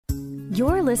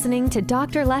You're listening to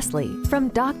Dr. Leslie from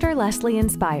Dr. Leslie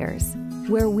Inspires,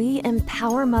 where we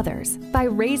empower mothers by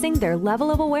raising their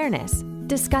level of awareness,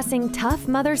 discussing tough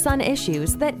mother-son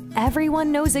issues that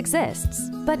everyone knows exists,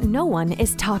 but no one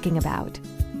is talking about.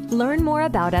 Learn more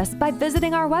about us by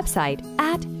visiting our website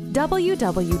at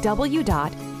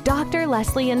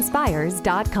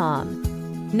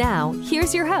www.drlesleyinspires.com. Now,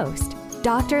 here's your host,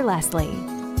 Dr.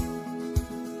 Leslie.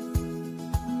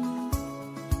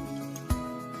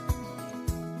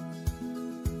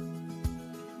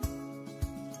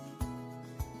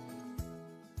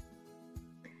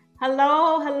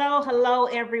 Hello,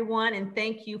 everyone, and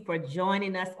thank you for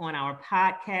joining us on our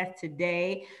podcast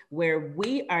today, where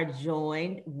we are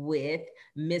joined with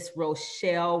Miss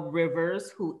Rochelle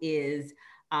Rivers, who is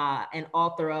an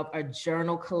author of a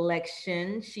journal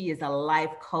collection. She is a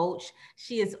life coach.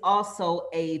 She is also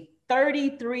a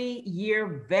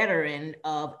 33-year veteran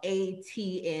of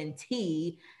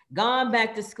AT&T, gone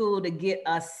back to school to get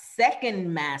a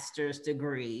second master's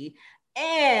degree.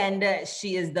 And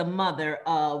she is the mother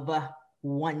of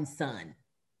one son.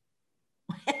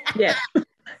 Yes.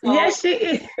 Yes, she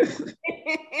is.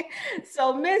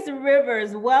 So, Ms.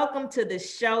 Rivers, welcome to the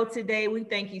show today. We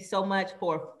thank you so much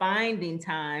for finding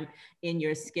time in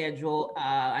your schedule.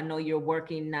 I know you're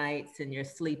working nights and you're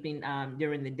sleeping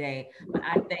during the day, but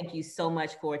I thank you so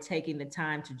much for taking the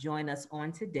time to join us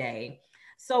on today.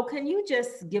 So can you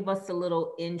just give us a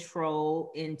little intro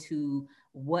into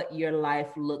what your life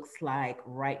looks like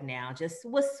right now? Just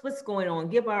what's going on?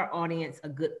 Give our audience a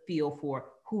good feel for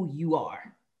who you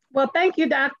are. Well, thank you,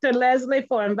 Dr. Leslie,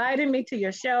 for inviting me to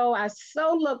your show. I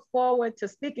so look forward to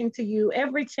speaking to you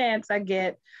every chance I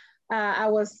get. I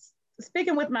was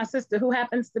speaking with my sister, who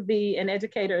happens to be an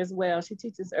educator as well. She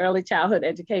teaches early childhood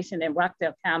education in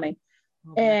Rockdale County.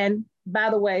 Okay. And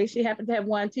by the way, she happened to have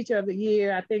won Teacher of the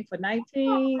Year, I think, for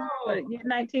year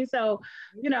 19. So,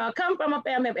 you know, I come from a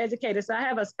family of educators, so I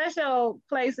have a special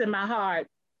place in my heart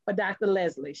for Dr.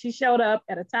 Leslie. She showed up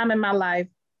at a time in my life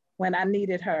when I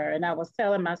needed her. And I was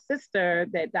telling my sister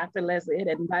that Dr. Leslie had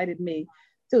invited me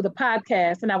to the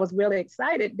podcast. And I was really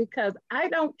excited because I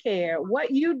don't care what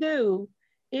you do.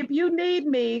 If you need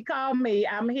me, call me.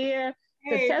 I'm here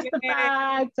to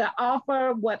testify, to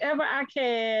offer whatever I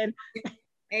can.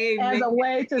 Amen. As a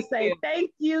way to say thank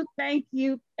you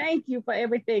for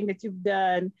everything that you've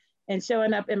done and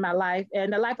showing up in my life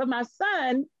and the life of my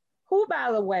son, who,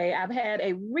 by the way, I've had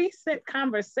a recent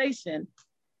conversation,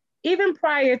 even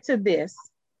prior to this,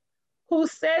 who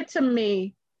said to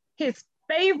me his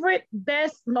favorite,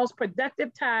 best, most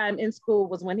productive time in school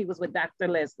was when he was with Dr.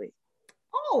 Leslie.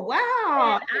 Oh,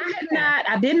 wow.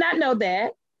 I did not know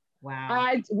that.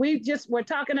 Wow. We just were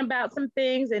talking about some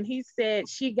things and he said,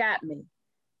 she got me.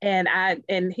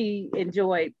 And he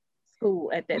enjoyed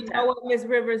school at that time. You know what, Ms.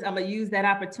 Rivers, I'm gonna use that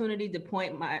opportunity to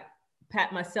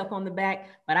pat myself on the back,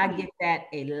 but I get that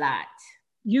a lot.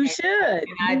 You should.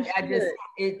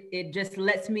 It just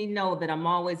lets me know that I'm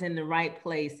always in the right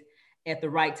place at the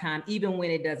right time, even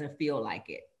when it doesn't feel like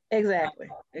it.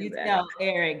 Exactly. You tell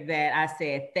Eric that I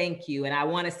said thank you, and I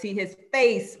want to see his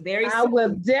face very soon. I will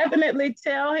definitely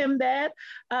tell him that.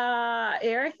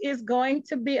 Eric is going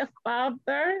to be a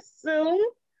father soon.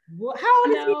 Well, how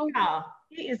old is he now?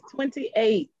 He is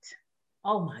 28.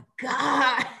 Oh my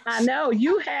God. I know.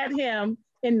 You had him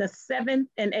in the 7th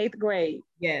and 8th grade.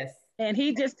 Yes. And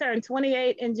he just turned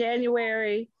 28 in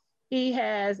January. He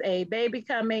has a baby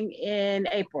coming in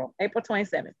April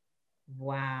 27th.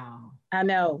 Wow. I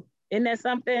know. Isn't that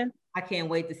something? I can't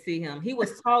wait to see him. He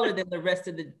was taller than the rest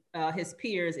of his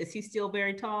peers. Is he still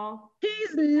very tall?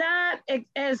 He's not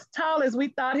as tall as we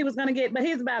thought he was going to get, but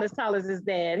he's about as tall as his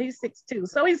dad. He's 6'2",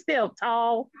 so he's still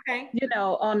tall. Okay. You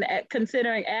know,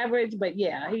 considering average, but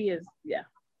yeah, he is. Yeah.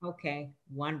 Okay.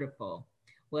 Wonderful.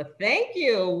 Well, thank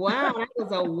you. Wow, that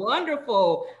was a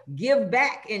wonderful give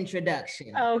back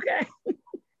introduction. Okay.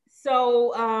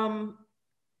 So,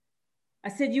 I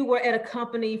said you were at a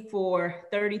company for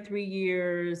 33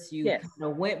 years. You yes. kind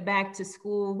of went back to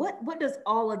school. What does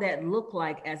all of that look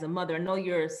like as a mother? I know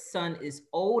your son is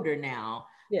older now,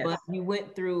 yes. but you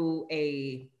went through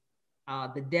the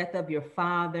death of your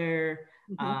father,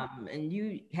 and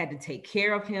you had to take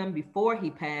care of him before he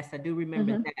passed. I do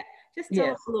remember that. Just tell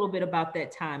us a little bit about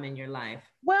that time in your life.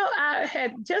 Well, I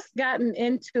had just gotten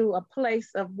into a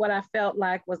place of what I felt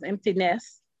like was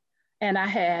emptiness, and I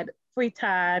had free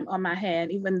time on my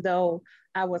hand, even though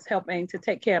I was helping to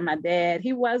take care of my dad.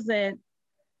 He wasn't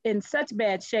in such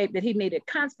bad shape that he needed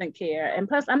constant care. And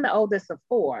plus, I'm the oldest of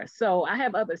 4. So I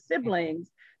have other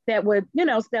siblings that would, you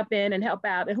know, step in and help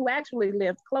out and who actually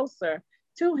lived closer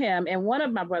to him. And one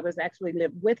of my brothers actually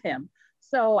lived with him.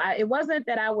 So it wasn't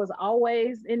that I was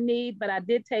always in need, but I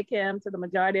did take him to the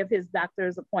majority of his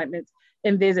doctor's appointments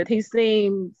and visit. He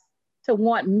seems to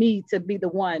want me to be the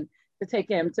one to take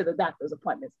him to the doctor's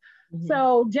appointments. Mm-hmm.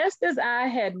 So just as I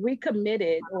had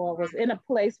recommitted or was in a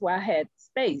place where I had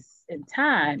space and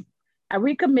time, I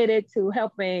recommitted to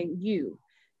helping you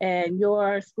and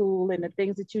your school and the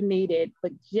things that you needed.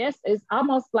 But just it's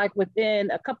almost like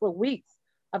within a couple of weeks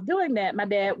of doing that, my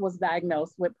dad was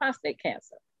diagnosed with prostate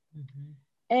cancer.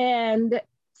 Mm-hmm. And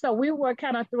so we were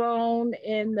kind of thrown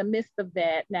in the midst of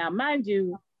that. Now, mind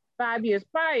you, 5 years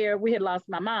prior, we had lost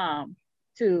my mom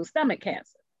to stomach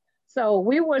cancer. So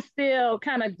we were still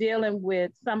kind of dealing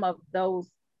with some of those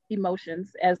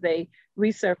emotions as they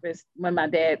resurfaced when my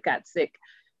dad got sick.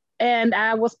 And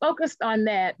I was focused on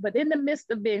that, but in the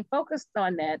midst of being focused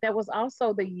on that, that was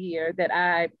also the year that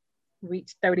I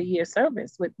reached 30-year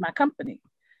service with my company.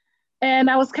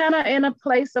 And I was kind of in a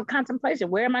place of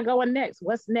contemplation. Where am I going next?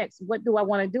 What's next? What do I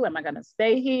want to do? Am I going to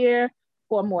stay here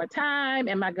for more time?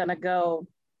 Am I going to go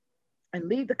and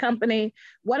leave the company?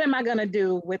 What am I going to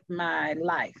do with my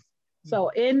life? Mm-hmm. So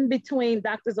in between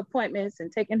doctor's appointments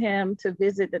and taking him to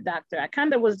visit the doctor, I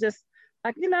kind of was just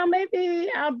like, you know, maybe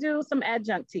I'll do some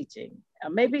adjunct teaching.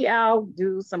 Maybe I'll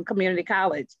do some community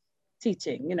college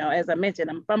teaching. You know, as I mentioned,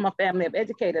 I'm from a family of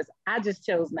educators. I just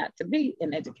chose not to be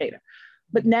an educator.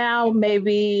 But now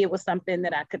maybe it was something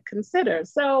that I could consider.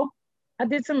 So I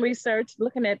did some research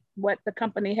looking at what the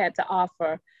company had to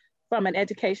offer from an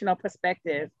educational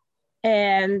perspective.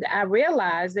 And I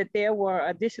realized that there were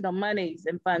additional monies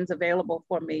and funds available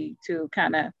for me to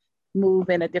kind of move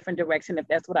in a different direction if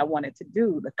that's what I wanted to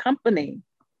do. The company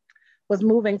was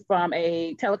moving from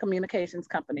a telecommunications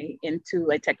company into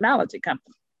a technology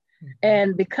company.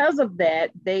 And because of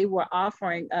that, they were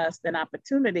offering us an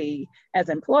opportunity as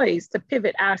employees to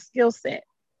pivot our skill set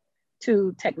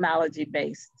to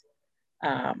technology-based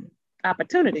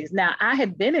opportunities. Now, I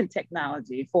had been in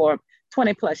technology for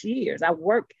 20 plus years. I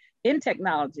worked in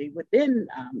technology within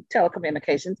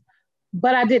telecommunications,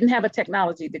 but I didn't have a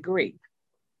technology degree.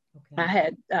 Okay. I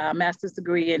had a master's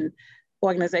degree in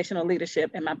organizational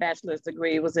leadership, and my bachelor's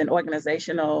degree was in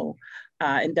organizational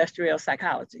industrial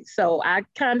psychology. So I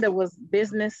kind of was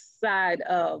business side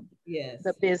of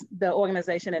the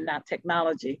organization and not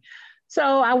technology. So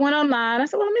I went online. I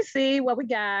said, well, let me see what we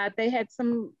got. They had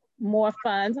some more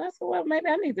funds. I said, well, maybe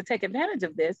I need to take advantage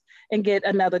of this and get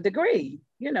another degree.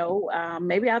 You know,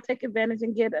 maybe I'll take advantage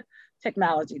and get a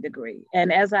technology degree.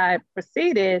 And as I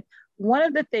proceeded, one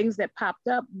of the things that popped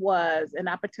up was an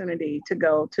opportunity to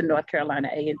go to North Carolina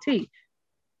A&T.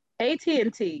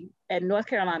 AT&T and North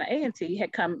Carolina A&T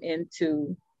had come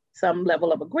into some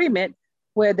level of agreement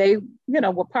where they, you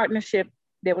know, were partnership.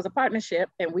 There was a partnership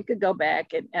and we could go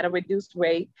back and at a reduced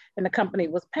rate and the company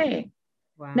was paying.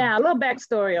 Wow. Now, a little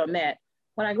backstory on that.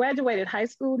 When I graduated high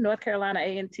school, North Carolina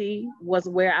A&T was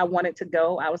where I wanted to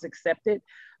go. I was accepted,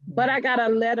 but I got a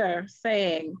letter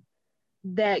saying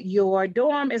that your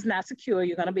dorm is not secure.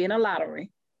 You're going to be in a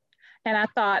lottery. And I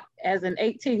thought as an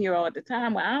 18-year-old at the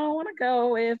time, well, I don't want to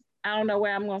go if I don't know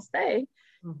where I'm going to stay.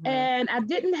 Mm-hmm. And I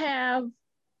didn't have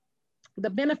the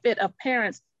benefit of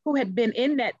parents who had been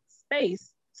in that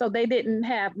space. So they didn't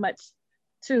have much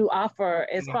to offer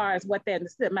as far as what they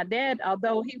understood. My dad,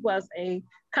 although he was a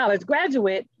college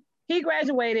graduate, he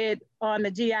graduated on the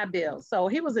GI Bill. So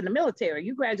he was in the military.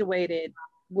 You graduated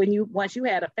once you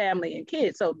had a family and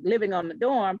kids. So living on the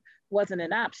dorm wasn't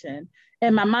an option.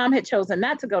 And my mom had chosen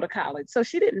not to go to college. So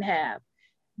she didn't have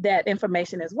that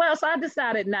information as well. So I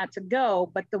decided not to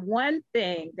go. But the one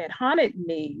thing that haunted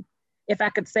me, if I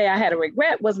could say I had a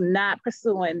regret, was not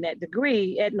pursuing that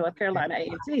degree at North Carolina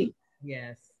A&T.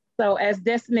 Yes. So as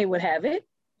destiny would have it,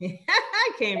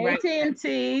 I came right.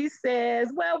 AT&T says,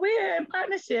 well, we're in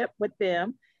partnership with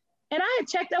them. And I had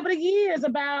checked over the years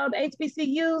about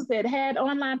HBCUs that had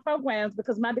online programs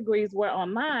because my degrees were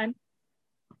online.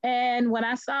 And when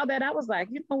I saw that, I was like,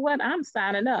 you know what, I'm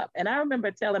signing up. And I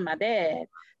remember telling my dad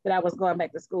that I was going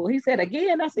back to school. He said,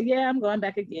 again? I said, yeah, I'm going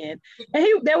back again. And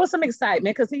there was some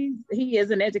excitement because he is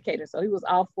an educator. So he was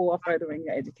all for furthering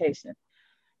your education.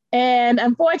 And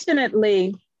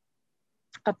unfortunately,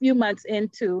 a few months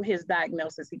into his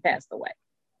diagnosis, he passed away.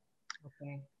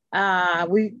 Okay.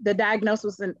 The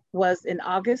diagnosis was in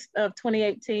August of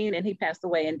 2018, and he passed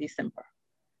away in December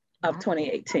of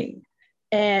 2018.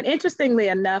 And interestingly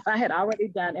enough, I had already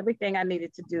done everything I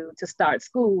needed to do to start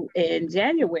school in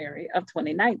January of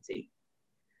 2019.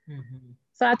 Mm-hmm.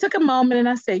 So I took a moment and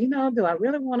I said, you know, do I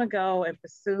really want to go and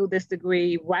pursue this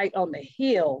degree right on the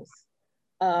heels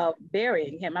of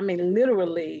burying him? I mean,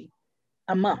 literally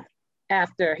a month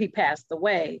after he passed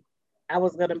away, I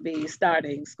was going to be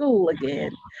starting school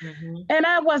again. Mm-hmm. And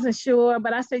I wasn't sure,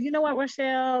 but I said, you know what,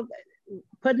 Rochelle,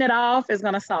 putting it off is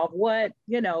going to solve what?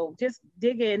 Just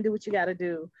dig in, do what you got to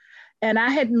do. And I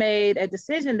had made a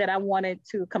decision that I wanted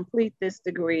to complete this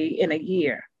degree in a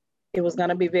year. It was going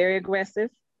to be very aggressive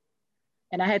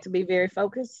and I had to be very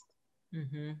focused,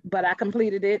 Mm-hmm. but I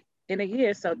completed it in a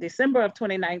year. So December of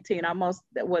 2019, almost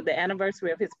was the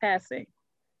anniversary of his passing,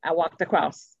 I walked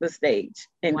across the stage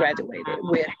and graduated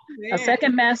with a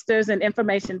second master's in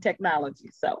information technology.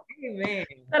 So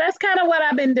that's kind of what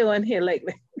I've been doing here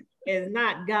lately. Is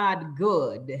not God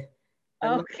good?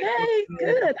 Okay,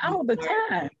 good, all the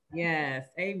time. Yes,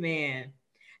 amen.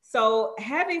 So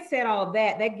having said all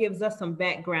that, that gives us some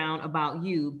background about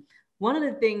you. One of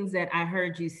the things that I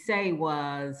heard you say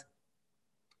was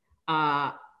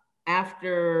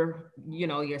after,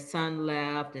 your son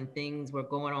left and things were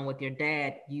going on with your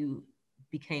dad, you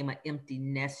became an empty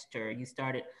nester. You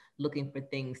started looking for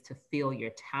things to fill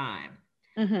your time.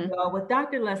 Mm-hmm. Well, with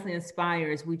Dr. Leslie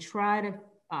Inspires, we try to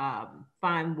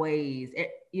find ways,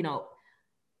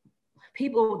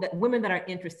 women that are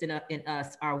interested in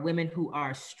us are women who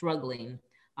are struggling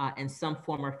in some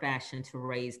form or fashion to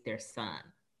raise their son.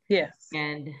 Yes.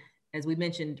 And as we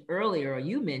mentioned earlier, or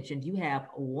you mentioned, you have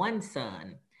one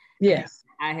son. Yes.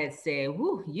 And I had said,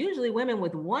 usually women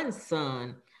with one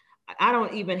son, I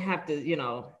don't even have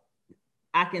to,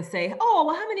 I can say, oh,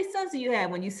 well, how many sons do you have?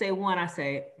 When you say one, I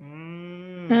say,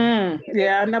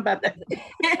 yeah, I know about that.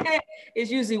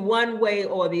 It's usually one way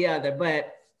or the other.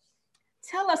 But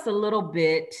tell us a little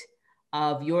bit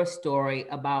of your story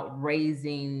about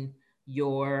raising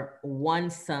your one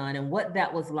son and what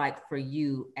that was like for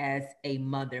you as a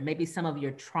mother, maybe some of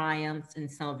your triumphs and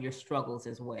some of your struggles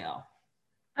as well.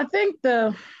 I think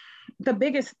the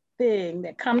biggest thing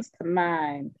that comes to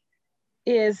mind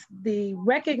is the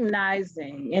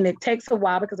recognizing, and it takes a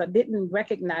while because I didn't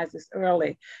recognize this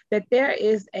early, that there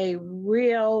is a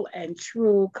real and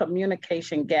true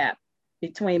communication gap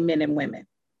between men and women.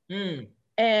 Mm.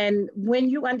 And when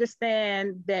you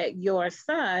understand that your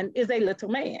son is a little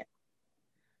man,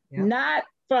 yep. Not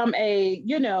from a,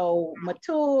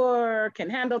 mature, can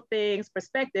handle things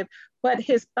perspective, but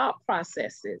his thought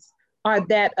processes are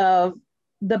that of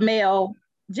the male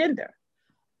gender.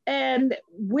 And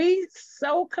we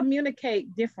so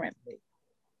communicate differently.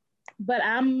 But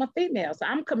I'm a female, so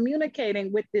I'm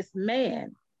communicating with this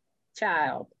man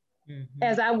child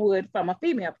as I would from a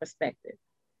female perspective.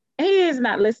 He is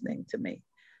not listening to me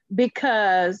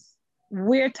because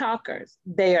we're talkers,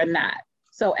 they are not.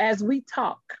 So as we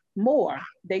talk more,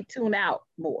 they tune out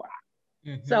more.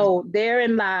 So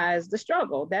therein lies the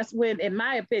struggle. That's when, in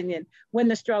my opinion, when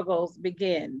the struggles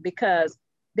begin, because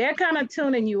they're kind of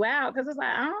tuning you out because it's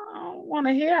like, I don't want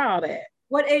to hear all that.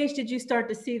 What age did you start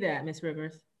to see that, Ms.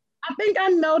 Rivers? I think I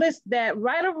noticed that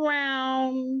right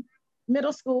around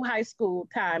middle school, high school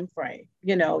time frame,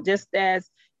 just as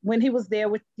when he was there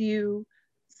with you,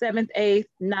 7th, 8th,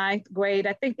 9th grade.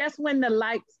 I think that's when the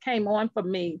lights came on for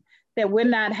me that we're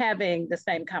not having the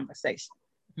same conversation.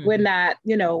 We're not,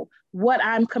 what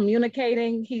I'm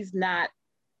communicating, he's not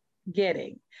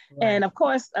getting. Right. And of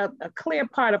course, a clear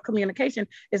part of communication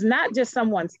is not just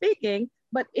someone speaking,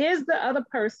 but is the other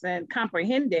person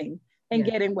comprehending and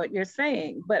getting what you're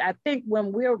saying? But I think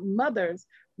when we're mothers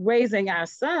raising our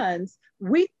sons,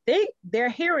 we think they're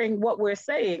hearing what we're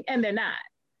saying and they're not.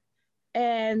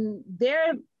 And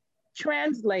their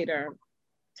translator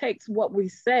takes what we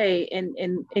say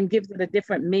and gives it a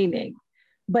different meaning.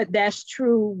 But that's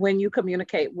true when you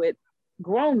communicate with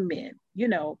grown men,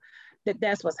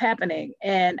 that's what's happening.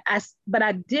 But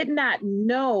I did not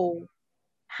know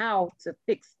how to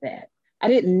fix that. I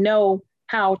didn't know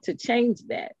how to change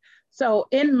that. So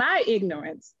in my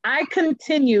ignorance, I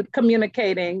continued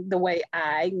communicating the way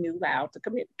I knew how to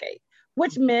communicate,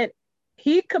 which meant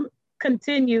he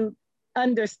continued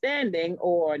understanding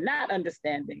or not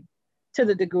understanding to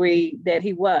the degree that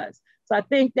he was. So I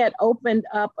think that opened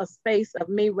up a space of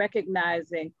me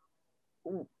recognizing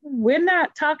we're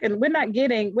not talking, we're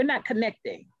not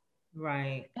connecting.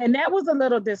 Right. And that was a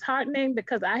little disheartening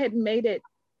because I had made it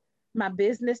my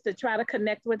business to try to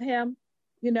connect with him,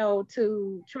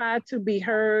 to try to be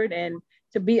heard and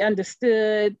to be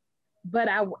understood. But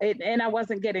I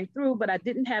wasn't getting through, but I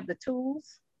didn't have the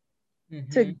tools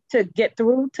to get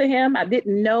through to him. I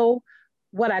didn't know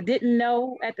what I didn't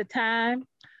know at the time.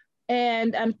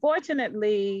 And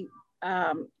unfortunately,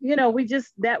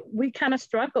 we kind of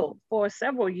struggled for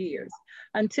several years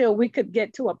until we could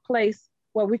get to a place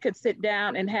where we could sit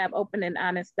down and have open and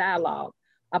honest dialogue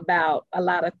about a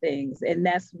lot of things. And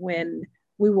that's when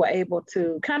we were able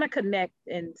to kind of connect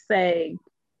and say,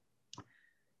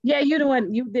 yeah,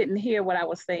 you didn't hear what I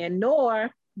was saying, nor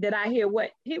did I hear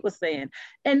what he was saying.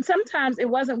 And sometimes it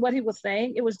wasn't what he was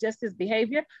saying, it was just his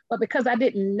behavior. But because I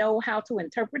didn't know how to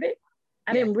interpret it,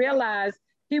 I Yeah. didn't realize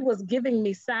he was giving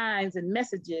me signs and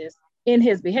messages in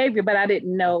his behavior, but I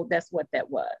didn't know that's what that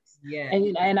was. Yeah.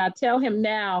 And I tell him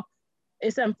now,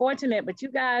 it's unfortunate, but you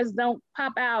guys don't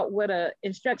pop out with an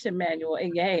instruction manual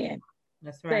in your hand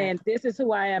That's right. saying, this is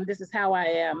who I am, this is how I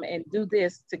am, and do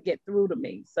this to get through to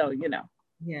me. So, you know.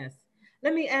 Yes.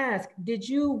 Let me ask,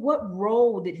 what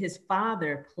role did his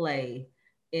father play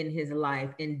in his life?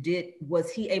 And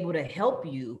was he able to help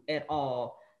you at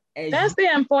all? That's the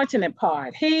unfortunate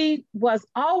part. He was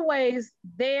always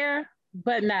there,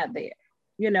 but not there.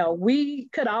 You know, we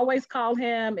could always call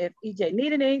him if EJ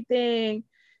needed anything,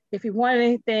 if he wanted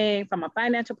anything from a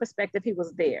financial perspective, he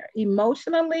was there.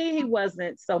 Emotionally, he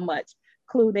wasn't so much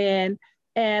clued in.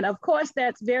 And of course,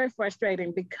 that's very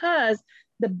frustrating because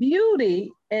the beauty,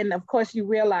 and of course, you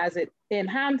realize it in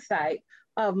hindsight,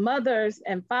 of mothers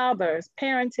and fathers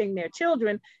parenting their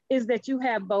children is that you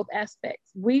have both aspects.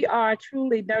 We are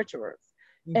truly nurturers.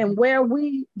 Mm-hmm. And where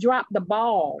we drop the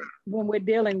ball when we're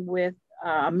dealing with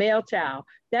a male child,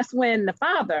 that's when the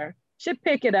father should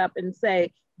pick it up and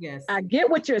say, yes, I get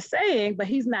what you're saying, but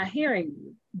he's not hearing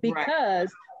you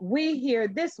because we hear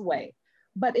this way.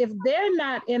 But if they're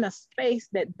not in a space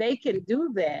that they can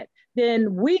do that,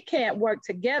 then we can't work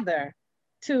together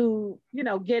to, you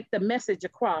know, get the message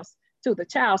across to the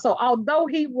child. So although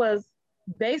he was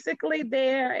basically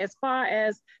there as far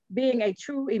as being a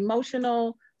true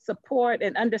emotional support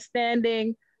and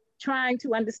understanding, trying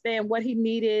to understand what he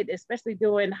needed, especially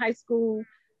during high school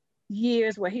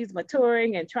years where he's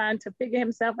maturing and trying to figure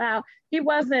himself out, he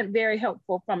wasn't very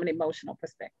helpful from an emotional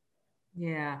perspective.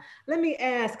 Yeah. Let me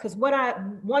ask, because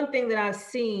one thing that I've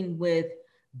seen with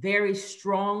very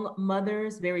strong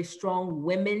mothers, very strong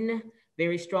women,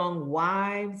 very strong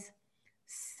wives,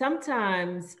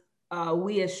 sometimes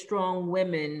we as strong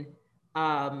women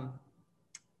don't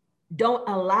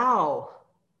allow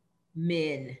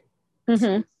men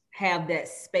to have that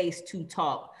space to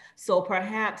talk. So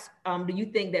perhaps, do you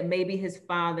think that maybe his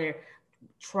father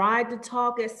tried to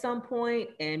talk at some point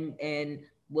and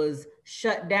was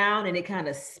shut down and it kind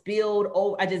of spilled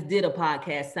over? I just did a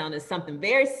podcast sounding something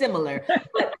very similar,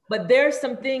 but there's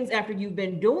some things after you've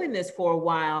been doing this for a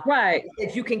while, right,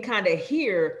 that you can kind of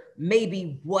hear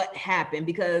maybe what happened,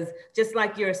 because just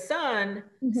like your son,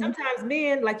 sometimes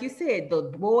men, like you said, the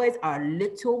boys are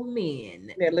little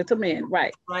men. They're little men,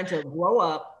 right. Trying to grow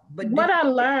up. But what I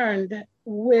learned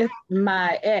with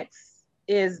my ex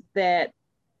is that,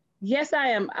 yes, I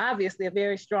am obviously a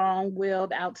very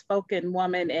strong-willed, outspoken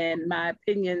woman, and my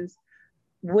opinions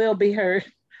will be heard.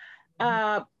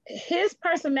 His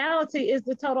personality is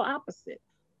the total opposite.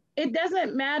 It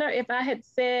doesn't matter if I had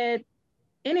said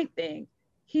anything.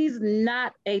 He's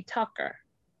not a talker.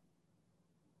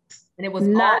 And it was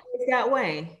always that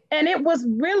way. And it was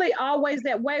really always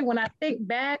that way. When I think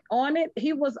back on it,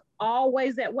 he was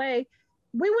always that way.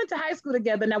 We went to high school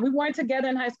together. Now, we weren't together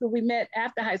in high school. We met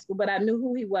after high school, but I knew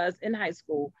who he was in high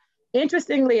school.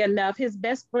 Interestingly enough, his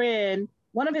best friend,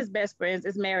 one of his best friends,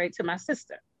 is married to my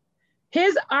sister.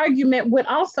 His argument would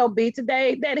also be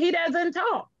today that he doesn't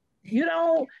talk. You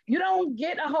don't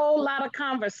get a whole lot of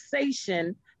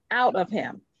conversation out of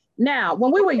him. Now,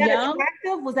 when we were young,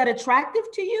 was that attractive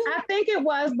to you? I think it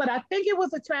was, but I think it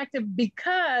was attractive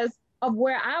because of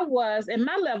where I was in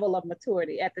my level of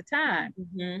maturity at the time.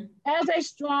 As a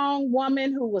strong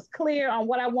woman who was clear on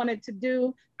what I wanted to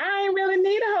do, I didn't really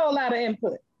need a whole lot of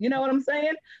input. You know what I'm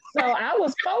saying? So I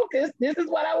was focused. This is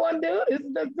what I want to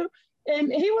do.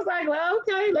 And he was like, well,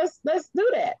 okay, let's do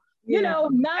that. Yeah. You know,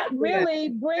 not really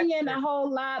bringing a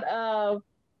whole lot of,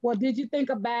 well, did you think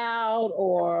about,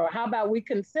 or how about we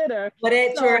consider? But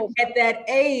at that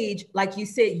age, like you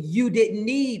said, you didn't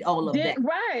need all of that.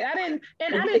 Right. I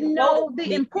didn't know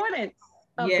the importance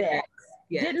of that.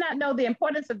 Yes. Did not know the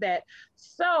importance of that.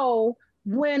 So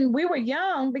when we were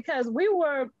young, because we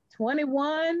were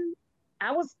 21,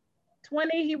 I was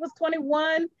 20, he was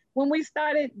 21 when we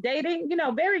started dating, you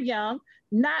know, very young,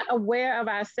 not aware of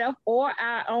ourselves or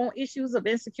our own issues of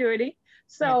insecurity.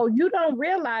 So you don't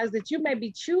realize that you may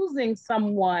be choosing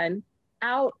someone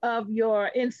out of your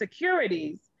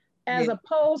insecurities as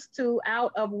opposed to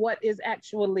out of what is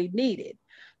actually needed.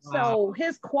 Wow. So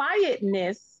his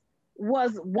quietness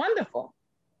was wonderful.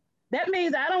 That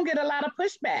means I don't get a lot of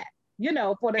pushback, you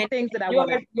know, for the things that I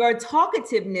want. Your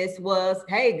talkativeness was,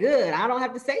 hey, good, I don't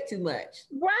have to say too much.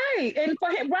 Right. And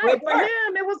for him, for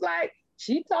him, it was like,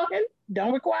 she talking,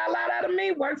 don't require a lot out of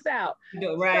me, works out.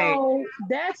 Right. So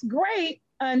that's great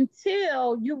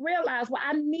until you realize, well,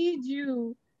 I need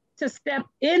you to step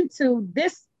into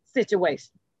this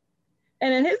situation.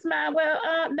 And in his mind, well,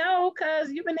 no,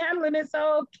 because you've been handling it,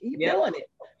 so keep doing it.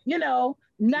 You know,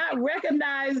 not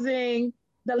recognizing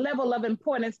the level of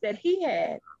importance that he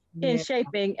had in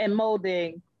shaping and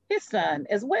molding his son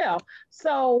as well.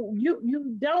 So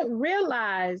you don't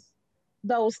realize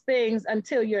those things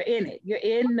until you're in it. You're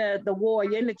in the war,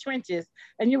 you're in the trenches,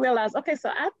 and you realize, okay, so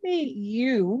I need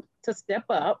you to step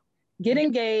up, get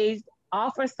engaged,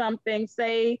 offer something,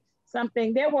 say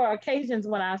something. There were occasions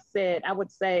when I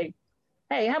would say,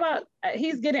 hey, how about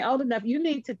he's getting old enough, you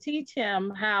need to teach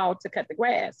him how to cut the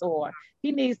grass, or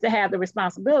he needs to have the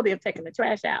responsibility of taking the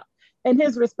trash out. And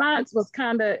his response was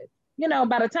kind of, you know,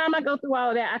 by the time I go through all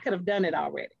of that, I could have done it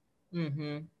already.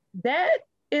 Mm-hmm. That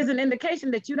is an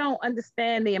indication that you don't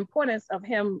understand the importance of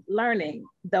him learning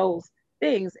those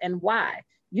things and why.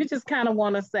 You just kind of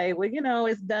want to say, well, you know,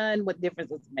 it's done, what difference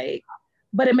does it make?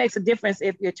 But it makes a difference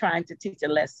if you're trying to teach a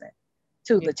lesson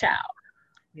to the child.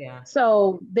 Yeah.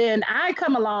 So then I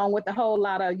come along with a whole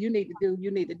lot of you need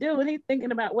to do, and he's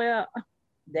thinking about, well,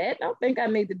 Dad don't think I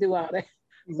need to do all that.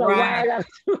 So why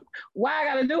I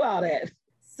gotta do all that?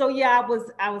 So yeah,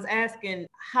 I was asking,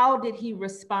 how did he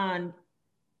respond?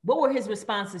 What were his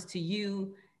responses to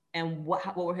you, and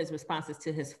what were his responses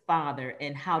to his father,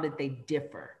 and how did they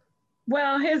differ?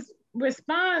 Well, his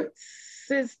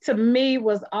responses to me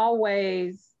was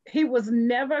always, he was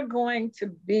never going to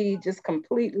be just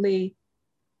completely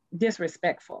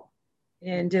disrespectful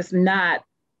and just not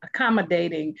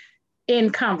accommodating in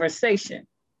conversation.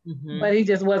 Mm-hmm. But he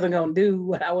just wasn't going to do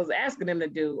what I was asking him to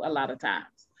do a lot of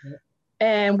times. Yep.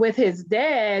 And with his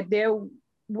dad, there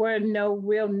were no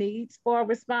real needs for a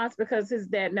response because his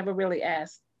dad never really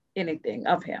asked anything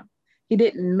of him. He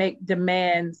didn't make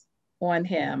demands on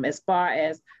him. As far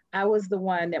as I was the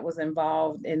one that was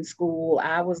involved in school,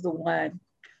 I was the one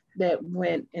that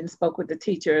went and spoke with the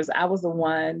teachers. I was the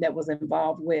one that was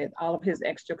involved with all of his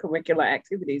extracurricular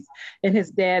activities. And his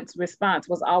dad's response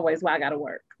was always, well, I gotta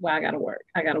work.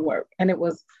 And it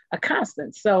was a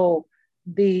constant. So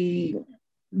the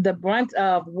brunt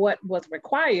of what was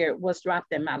required was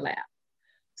dropped in my lap.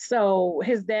 So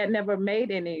his dad never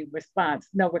made any response,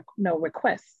 no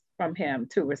requests from him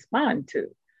to respond to.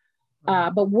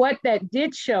 But what that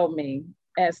did show me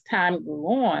as time grew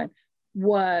on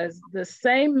was the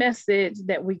same message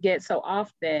that we get so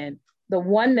often. The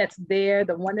one that's there,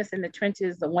 the one that's in the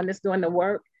trenches, the one that's doing the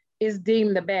work is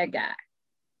deemed the bad guy.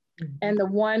 Mm-hmm. And the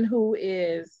one who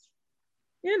is,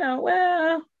 you know,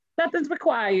 well, nothing's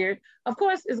required, of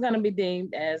course, is going to be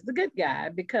deemed as the good guy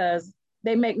because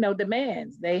they make no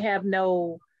demands. They have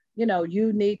no, you know,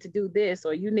 you need to do this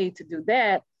or you need to do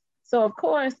that. So of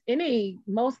course, any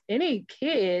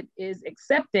kid is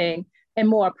accepting and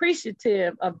more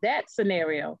appreciative of that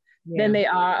scenario than they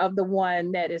are of the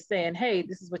one that is saying, hey,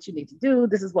 this is what you need to do.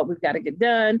 This is what we've got to get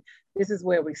done. This is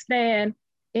where we stand.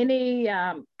 Any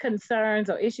concerns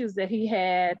or issues that he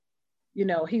had, you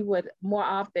know, he would more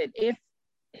often, if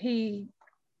he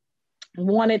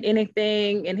wanted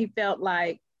anything and he felt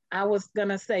like I was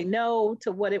gonna say no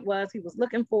to what it was he was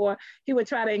looking for, he would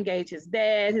try to engage his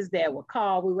dad. His dad would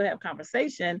call, we would have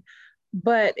conversation.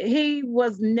 But he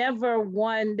was never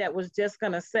one that was just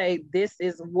going to say, this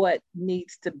is what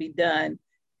needs to be done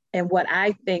and what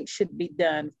I think should be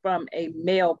done from a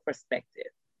male perspective.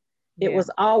 It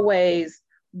was always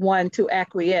one to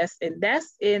acquiesce, and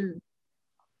that's in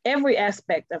every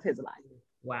aspect of his life.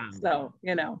 Wow. So,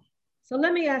 you know. So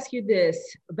let me ask you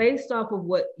this, based off of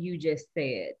what you just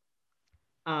said,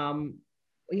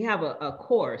 we have a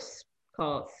course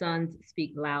called Sons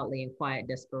Speak Loudly in Quiet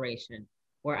Desperation,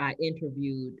 where I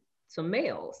interviewed some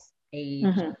males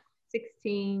aged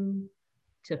 16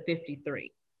 to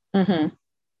 53. Mm-hmm.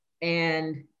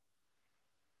 And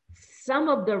some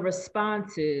of the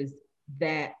responses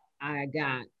that I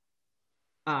got,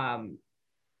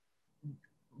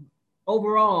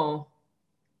 overall,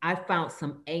 I found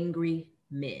some angry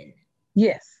men.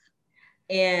 Yes.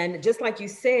 And just like you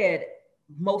said,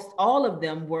 most all of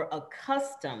them were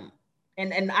accustomed.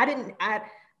 And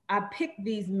I picked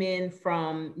these men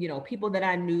from, you know, people that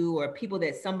I knew or people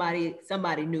that somebody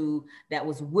knew that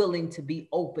was willing to be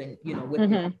open, you know, with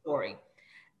their story.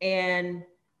 And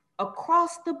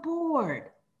across the board,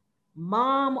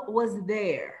 mom was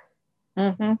there.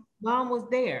 Mm-hmm. Mom was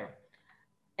there.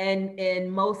 And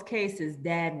in most cases,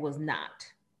 dad was not.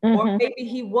 Mm-hmm. Or maybe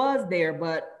he was there,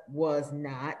 but was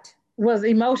not. Was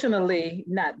emotionally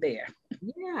not there.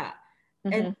 Yeah.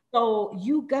 Mm-hmm. And so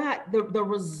you got the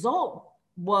result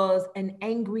was an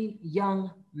angry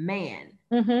young man,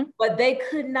 but they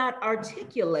could not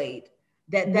articulate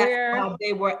that's why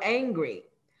they were angry.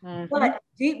 Mm-hmm. But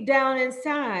deep down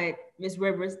inside, Ms.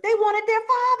 Rivers, they wanted their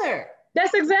father.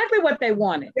 That's exactly what they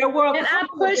wanted. There were and I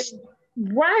pushed,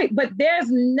 right, but there's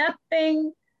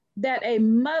nothing that a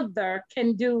mother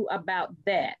can do about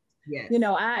that. Yes. You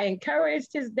know, I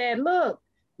encouraged his dad, look,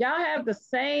 y'all have the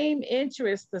same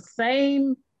interests,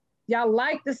 y'all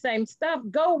like the same stuff.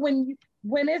 Go when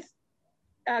it's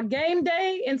game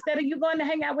day, instead of you going to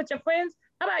hang out with your friends,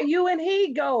 how about you and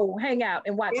he go hang out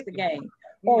and watch the game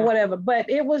or whatever. But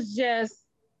it was just,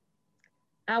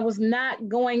 I was not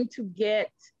going to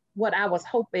get what I was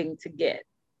hoping to get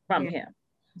from him.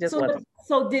 Just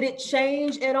so did it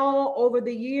change at all over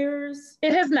the years?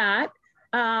 It has not.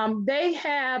 They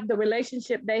have the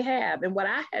relationship they have. And what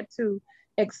I had to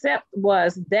accept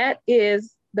was that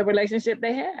is the relationship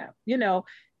they have. You know,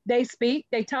 they speak,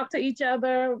 they talk to each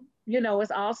other, you know,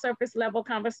 it's all surface level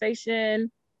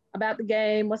conversation about the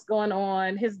game, what's going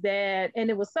on, his dad. And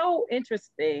it was so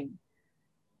interesting.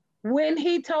 When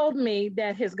he told me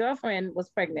that his girlfriend was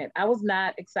pregnant, I was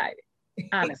not excited,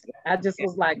 honestly. I just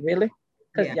was like, really?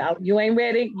 Because you ain't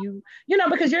ready. You know,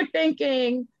 because you're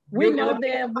thinking, we know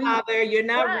that you're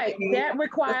not right. Ready. That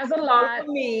requires a lot.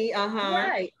 For me,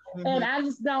 right. Mm-hmm. And I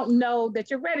just don't know that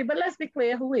you're ready. But let's be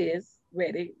clear, who is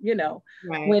ready? You know,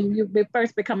 when you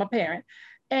first become a parent.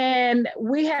 And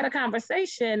we had a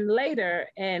conversation later,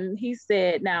 and he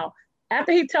said, now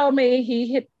after he told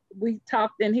me, we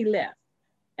talked and he left.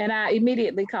 And I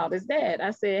immediately called his dad.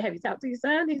 I said, have you talked to your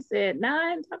son? He said, no, I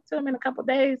haven't talked to him in a couple of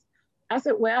days. I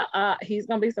said, well, he's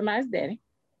going to be somebody's daddy.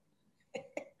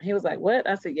 He was like, what?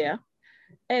 I said, yeah.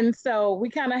 And so we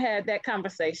kind of had that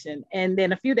conversation. And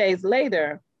then a few days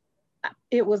later,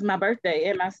 it was my birthday,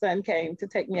 and my son came to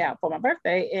take me out for my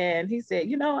birthday. And he said,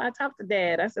 you know, I talked to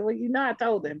Dad. I said, well, you know, I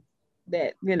told him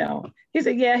that, you know. He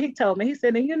said, yeah, he told me. He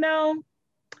said, and you know,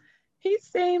 he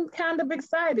seemed kind of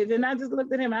excited. And I just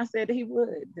looked at him, I said he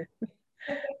would.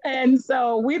 And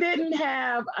so we didn't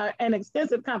have an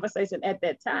extensive conversation at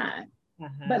that time.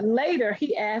 But later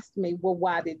he asked me, well,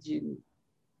 why did you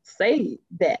say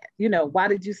that? You know, why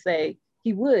did you say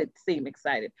he would seem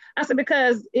excited? I said,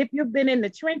 because if you've been in the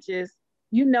trenches,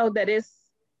 you know that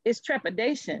it's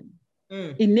trepidation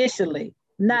initially,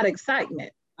 not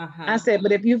excitement. I said,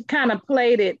 but if you've kind of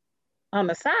played it on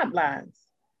the sidelines,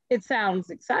 it sounds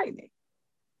exciting.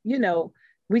 You know,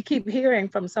 we keep hearing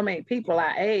from so many people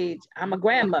our age, I'm a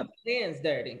grandmother. Hands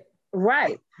dirty.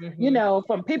 Right. You know,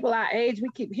 from people our age, we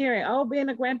keep hearing, oh, being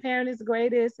a grandparent is the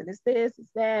greatest, and it's this,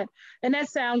 it's that. And that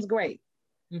sounds great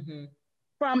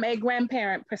from a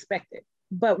grandparent perspective.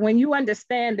 But when you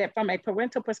understand that from a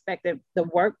parental perspective, the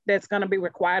work that's going to be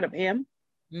required of him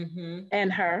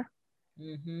and her,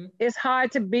 it's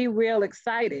hard to be real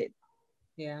excited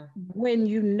when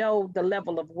you know the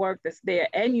level of work that's there,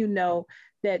 and you know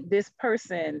that this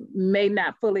person may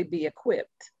not fully be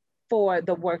equipped for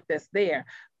the work that's there.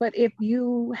 But if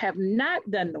you have not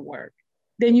done the work,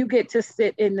 then you get to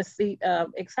sit in the seat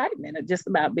of excitement of just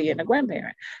about being a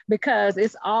grandparent, because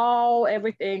it's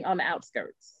everything on the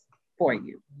outskirts for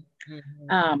you.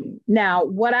 Now,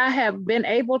 what I have been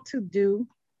able to do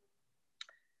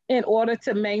in order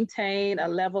to maintain a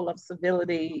level of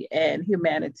civility and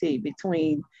humanity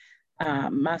between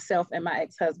myself and my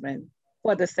ex-husband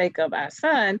for the sake of our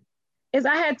son is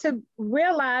I had to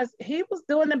realize he was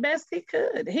doing the best he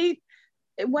could.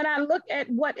 When I look at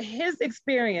what his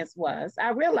experience was, I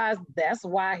realized that's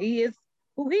why he is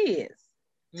who he is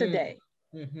today.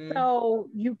 So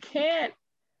you can't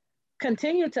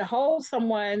continue to hold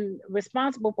someone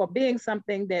responsible for being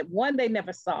something that, one, they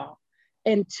never saw,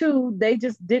 and two, they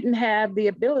just didn't have the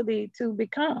ability to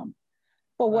become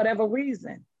for whatever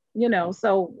reason, you know.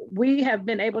 So we have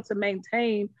been able to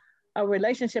maintain a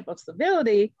relationship of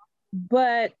civility,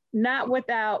 but not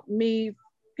without me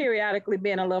periodically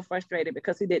being a little frustrated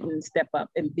because he didn't step up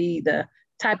and be the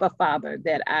type of father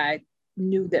that I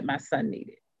knew that my son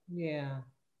needed. Yeah.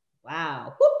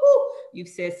 Wow. Woo-hoo. You've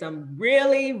said some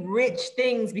really rich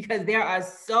things, because there are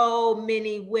so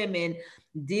many women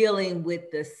dealing with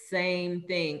the same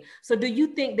thing. So do you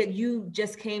think that you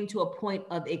just came to a point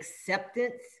of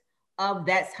acceptance of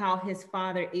that's how his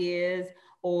father is,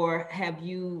 or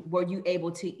were you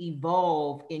able to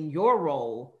evolve in your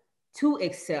role to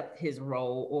accept his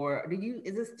role, or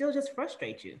is it still just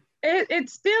frustrate you? It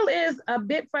still is a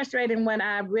bit frustrating when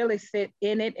I really sit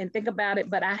in it and think about it,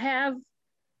 but I have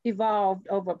evolved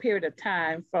over a period of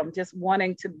time from just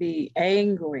wanting to be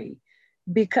angry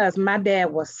because my dad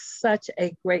was such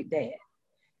a great dad.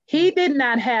 He did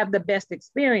not have the best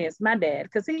experience, my dad,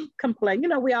 because he complained. You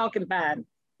know, we all can find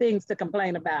things to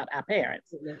complain about our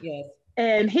parents. Yes.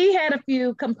 And he had a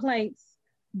few complaints,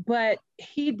 but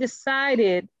he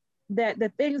decided that the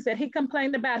things that he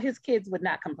complained about, his kids would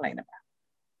not complain about.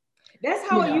 That's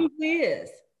how it usually is.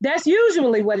 That's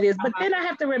usually what it is. But then I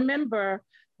have to remember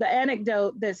the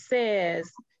anecdote that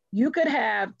says you could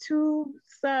have two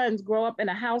sons grow up in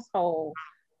a household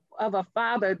of a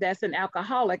father that's an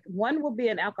alcoholic. One will be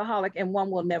an alcoholic and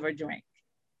one will never drink.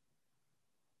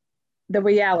 The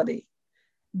reality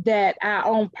that our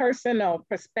own personal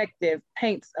perspective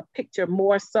paints a picture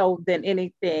more so than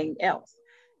anything else.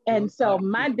 And so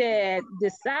my dad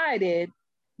decided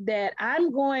that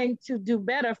I'm going to do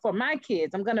better for my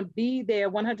kids. I'm going to be there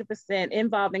 100%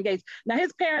 involved, engaged. Now,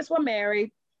 his parents were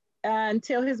married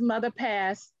until his mother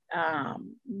passed.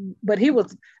 But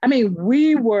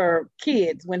we were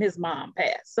kids when his mom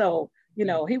passed. So,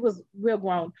 he was real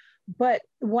grown. But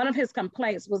one of his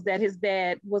complaints was that his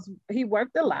dad he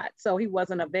worked a lot. So he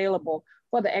wasn't available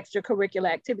for the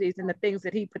extracurricular activities and the things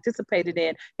that he participated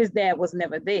in. His dad was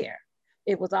never there.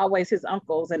 It was always his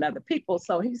uncles and other people.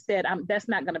 So he said, that's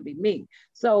not going to be me.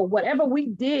 So whatever we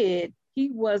did, he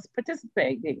was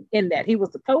participating in that. He was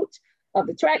the coach of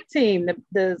the track team,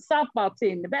 the softball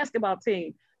team, the basketball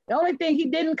team. The only thing he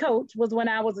didn't coach was when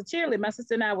I was a cheerleader. My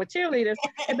sister and I were cheerleaders,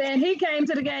 and then he came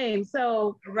to the game.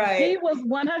 So he was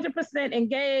 100%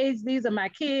 engaged. These are my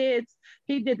kids.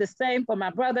 He did the same for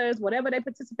my brothers. Whatever they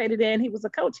participated in, he was a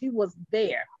coach. He was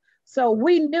there. So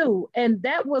we knew, and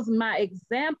that was my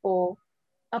example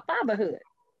of fatherhood.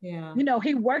 Yeah.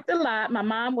 He worked a lot. My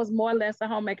mom was more or less a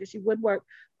homemaker. She would work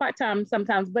part-time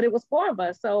sometimes, but it was 4 of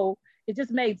us. So it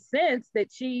just made sense that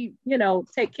she,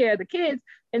 take care of the kids.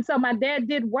 And so my dad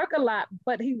did work a lot,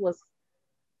 but he was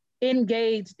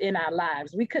engaged in our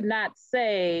lives. We could not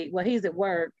say, well, he's at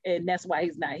work and that's why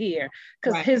he's not here.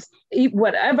 Because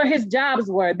whatever his jobs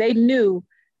were, they knew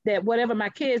that whatever my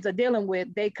kids are dealing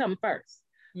with, they come first.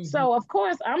 Mm-hmm. So of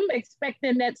course I'm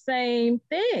expecting that same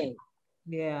thing.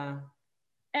 Yeah.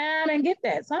 And I didn't get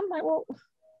that. So I'm like, well,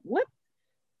 what?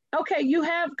 Okay, you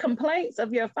have complaints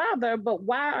of your father, but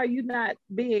why are you not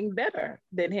being better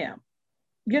than him?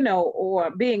 Or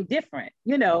being different,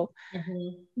 mm-hmm.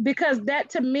 Because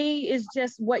that to me is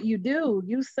just what you do.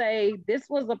 You say, this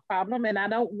was a problem and I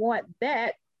don't want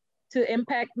that to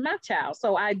impact my child.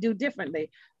 So I do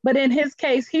differently. But in his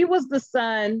case, he was the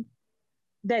son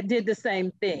that did the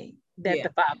same thing that the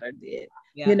father did.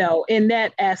 Yeah. In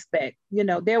that aspect,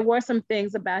 there were some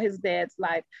things about his dad's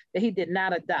life that he did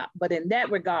not adopt, but in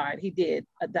that regard, he did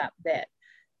adopt that.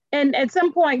 And at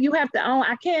some point you have to own,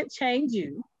 I can't change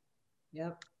you.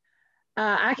 Yep.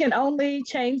 I can only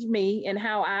change me and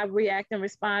how I react and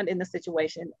respond in the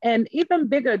situation. And even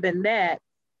bigger than that,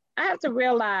 I have to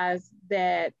realize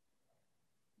that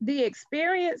the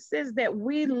experiences that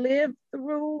we live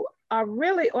through are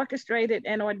really orchestrated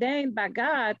and ordained by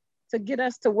God to get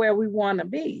us to where we want to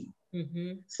be.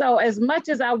 Mm-hmm. So as much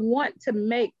as I want to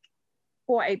make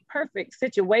for a perfect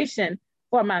situation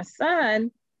for my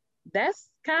son, that's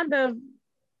not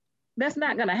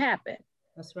going to happen.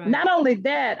 That's right. Not only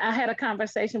that, I had a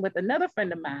conversation with another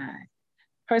friend of mine.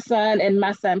 Her son and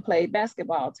my son played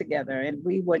basketball together, and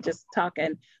we were just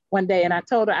talking one day, and I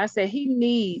told her, I said, he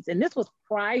needs, and this was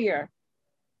prior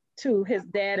to his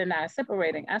dad and I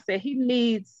separating, I said, he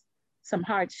needs some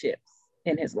hardships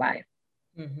in his life.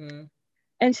 Mm-hmm.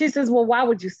 And she says, well, why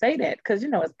would you say that? Because,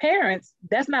 as parents,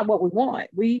 that's not what we want.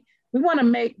 We want to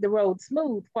make the road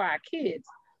smooth for our kids.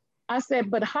 I said,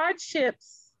 but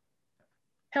hardships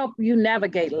help you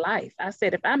navigate life. I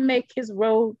said, if I make his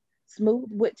road smooth,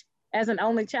 which as an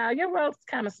only child, your road's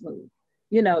kind of smooth.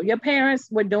 Your parents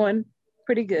were doing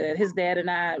pretty good. His dad and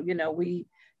I, we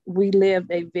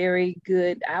lived a very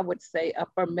good, I would say,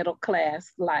 upper middle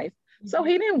class life. So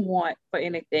he didn't want for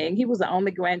anything. He was the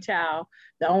only grandchild,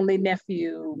 the only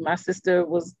nephew. My sister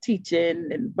was teaching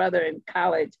and brother in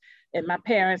college, and my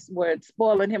parents were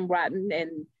spoiling him rotten.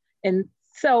 And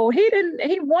so he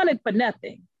wanted for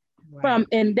nothing from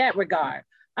in that regard.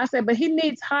 I said, but he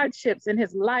needs hardships in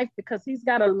his life because he's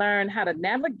got to learn how to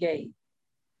navigate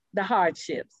the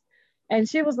hardships. And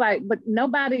she was like, but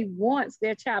nobody wants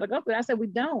their child to go through it. I said, we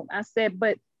don't. I said,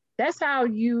 but that's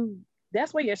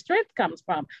where your strength comes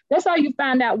from. That's how you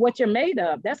find out what you're made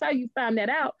of. That's how you find that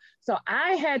out. So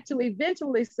I had to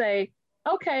eventually say,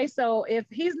 okay, so if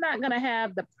he's not going to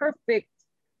have the perfect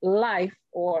life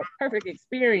or perfect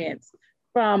experience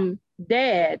from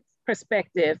dad's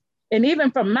perspective, and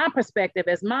even from my perspective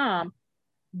as mom,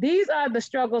 these are the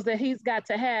struggles that he's got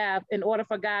to have in order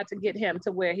for God to get him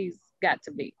to where he's got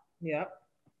to be. Yep.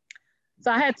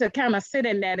 So I had to kind of sit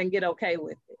in that and get okay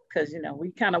with it because,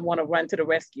 we kind of want to run to the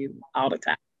rescue all the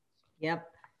time. Yep.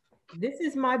 This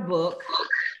is my book,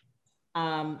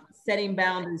 Setting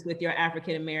Boundaries with Your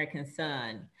African-American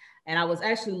Son. And I was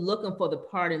actually looking for the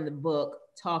part in the book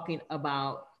talking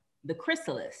about the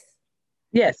chrysalis.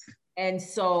 Yes. And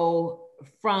so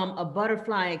from a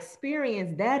butterfly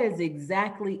experience, that is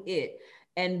exactly it.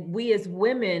 And we as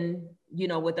women, you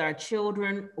know, with our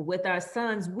children, with our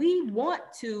sons, we want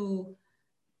to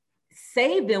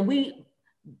save them. We,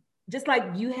 just like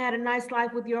you had a nice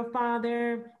life with your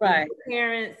father, right, with your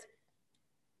parents,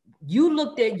 you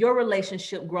looked at your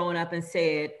relationship growing up and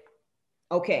said,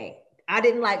 okay, I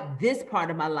didn't like this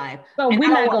part of my life. so And we're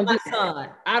I don't not want gonna my do son.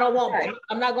 I don't want, right,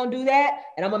 I'm not gonna do that.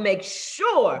 And I'm gonna make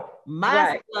sure my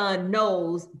right, son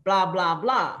knows blah, blah,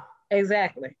 blah.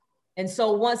 exactly, And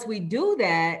so once we do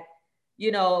that,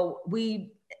 you know,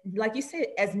 we, like you said,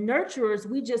 as nurturers,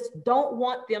 we just don't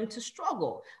want them to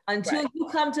struggle until right. you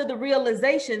come to the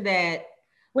realization that,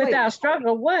 wait, Without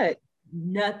struggle, what?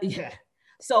 nothing. Yeah.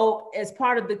 So as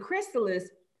part of the chrysalis,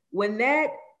 when that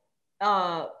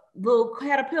little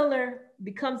caterpillar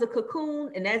becomes a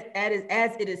cocoon, and as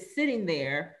it is sitting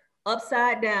there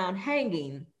upside down,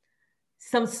 hanging,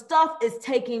 some stuff is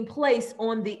taking place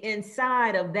on the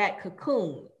inside of that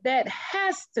cocoon. That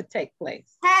has to take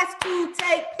place. Has to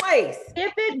take place.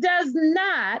 If it does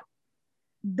not,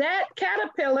 that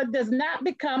caterpillar does not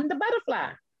become the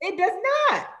butterfly. It does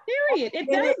not. Period. It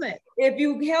doesn't. If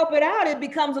you help it out, it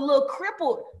becomes a little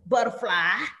crippled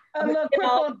butterfly. A little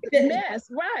crippled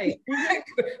mess, right?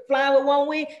 Flying with one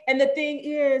wing. And the thing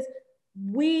is,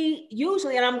 we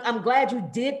usually, and I'm glad you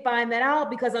did find that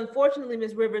out, because unfortunately,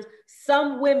 Ms. Rivers,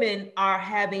 some women are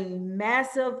having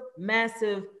massive,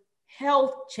 massive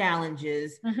health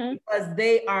challenges because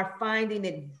they are finding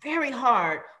it very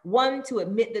hard, one, to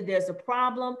admit that there's a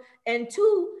problem, and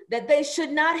two, that they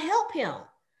should not help him.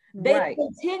 They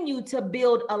continue to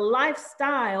build a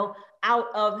lifestyle out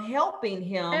of helping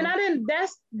him. And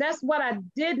that's what I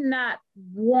did not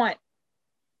want,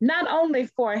 not only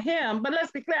for him, but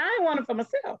let's be clear, I didn't want it for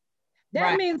myself.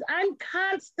 That means I'm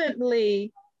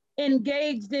constantly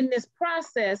engaged in this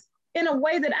process in a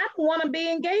way that I don't want to be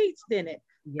engaged in it.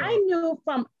 Yeah. I knew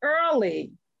from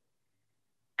early,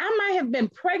 I might have been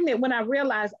pregnant when I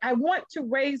realized I want to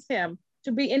raise him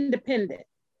to be independent,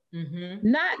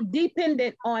 not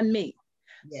dependent on me.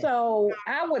 Yes. So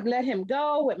I would let him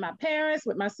go with my parents,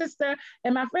 with my sister,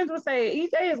 and my friends would say,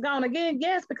 EJ is gone again.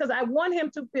 Yes, because I want him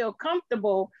to feel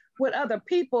comfortable with other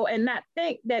people and not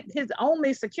think that his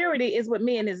only security is with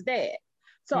me and his dad.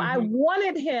 So I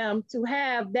wanted him to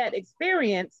have that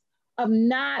experience of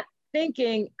not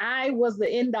thinking I was the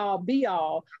end all be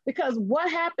all, because what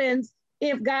happens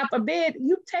if, God forbid,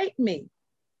 you take me?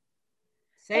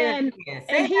 And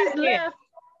he's left,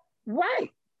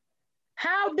 right.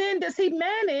 How then does he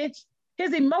manage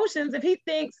his emotions if he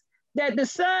thinks that the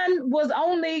son was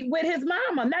only with his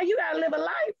mama? Now you gotta live a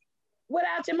life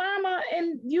without your mama,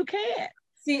 and you can't.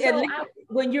 See, so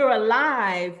when you're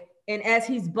alive, and as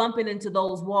he's bumping into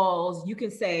those walls, you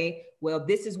can say, well,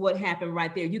 this is what happened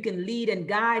right there. You can lead and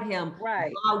guide him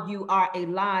while you are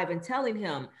alive and telling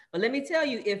him. But let me tell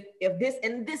you, if this,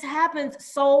 and this happens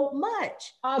so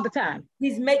much. All the time.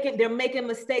 They're making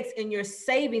mistakes and you're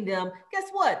saving them. Guess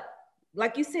what?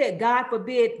 Like you said, God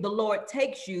forbid the Lord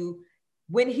takes you.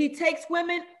 When he takes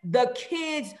women, the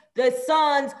kids, the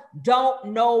sons don't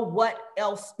know what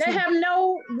else to do. They have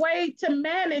no way to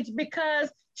manage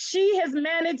because she has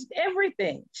managed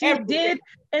everything. She did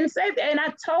and saved. And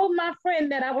I told my friend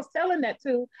that I was telling that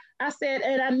to, I said,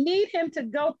 and I need him to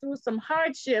go through some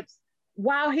hardships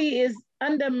while he is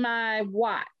under my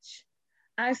watch.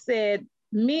 I said,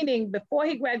 meaning before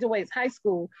he graduates high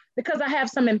school, because I have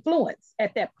some influence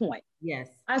at that point. Yes.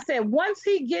 I said, once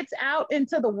he gets out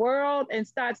into the world and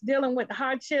starts dealing with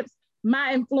hardships,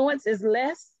 my influence is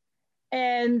less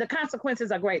and the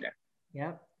consequences are greater.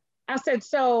 Yep. I said,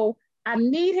 so I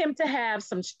need him to have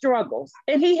some struggles.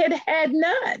 And he had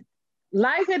none.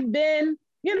 Life had been,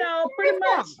 pretty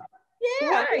much.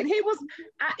 Yeah. Right. He was,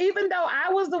 even though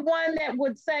I was the one that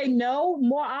would say no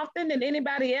more often than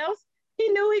anybody else, he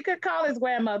knew he could call his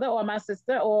grandmother or my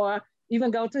sister or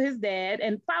even go to his dad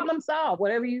and problem solve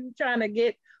whatever you're trying to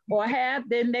get or have,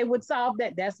 then they would solve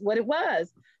that. That's what it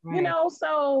was,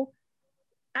 so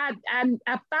I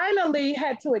finally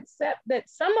had to accept that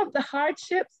some of the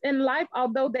hardships in life,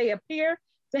 although they appear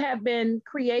to have been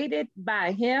created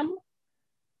by him,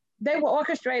 they were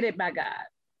orchestrated by God.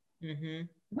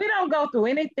 We don't go through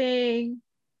anything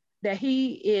that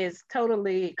he is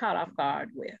totally caught off guard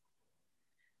with.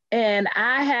 And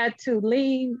I had to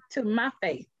lean to my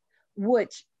faith,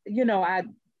 which,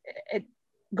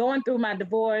 going through my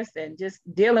divorce and just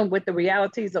dealing with the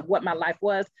realities of what my life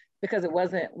was, because it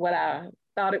wasn't what I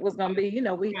thought it was going to be.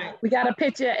 We got a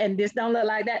picture and this don't look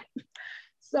like that.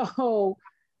 So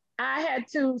I had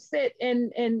to sit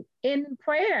in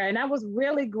prayer, and I was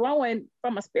really growing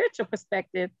from a spiritual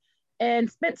perspective. and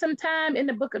spent some time in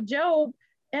the book of Job.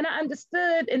 And I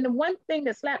understood, and the one thing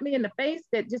that slapped me in the face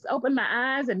that just opened my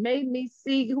eyes and made me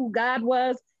see who God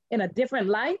was in a different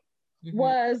light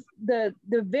was the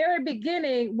very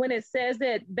beginning, when it says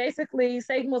that basically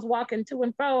Satan was walking to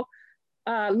and fro,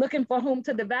 looking for whom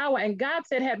to devour. And God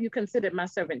said, have you considered my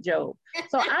servant Job?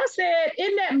 So I said,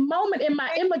 in that moment, in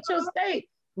my immature state,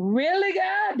 really,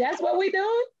 God, that's what we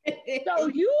doing? So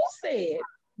you said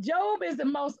Job is the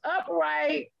most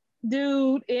upright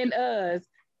dude in us.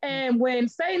 And when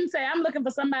Satan say, I'm looking for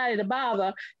somebody to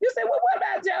bother, you say, well, what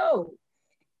about Job?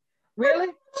 Really?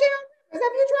 Have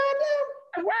you tried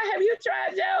Job? Right, have you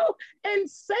tried Job? And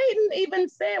Satan even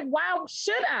said, why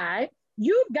should I?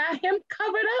 You've got him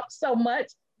covered up so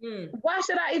much. Why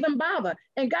should I even bother?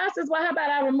 And God says, well, how about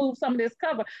I remove some of this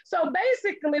cover? So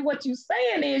basically what you're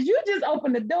saying is you just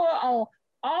opened the door on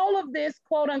all of this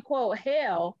quote unquote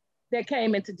hell that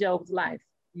came into Job's life.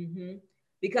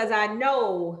 Because I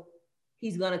know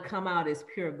he's going to come out as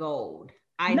pure gold.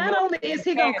 Not only is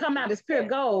he going to come out as pure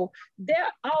gold,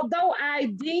 although I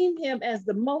deem him as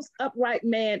the most upright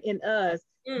man in us,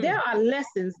 there are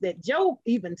lessons that Job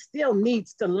even still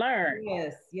needs to learn.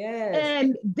 Yes, yes.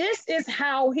 And this is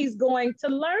how he's going to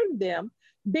learn them,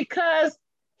 because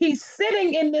he's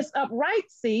sitting in this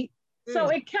upright seat. So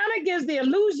it kind of gives the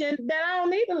illusion that I don't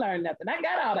need to learn nothing. I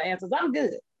got all the answers. I'm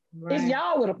good. Right. It's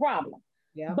y'all with a problem.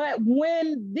 Yeah. But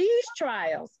when these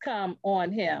trials come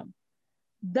on him,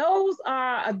 those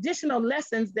are additional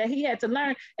lessons that he had to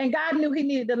learn. And God knew he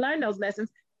needed to learn those lessons.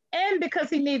 And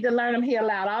because he needed to learn them, he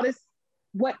allowed all this,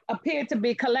 what appeared to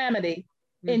be calamity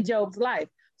in Job's life.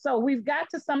 So we've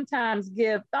got to sometimes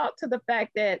give thought to the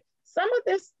fact that some of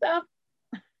this stuff,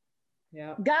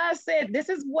 God said, this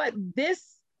is what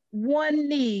this one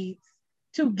needs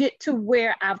to get to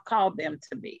where I've called them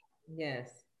to be.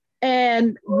 Yes.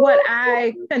 And what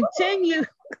I continue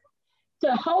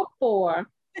to hope for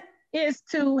is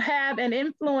to have an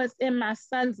influence in my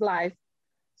son's life,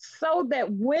 so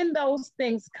that when those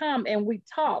things come and we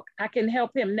talk, I can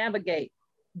help him navigate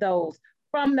those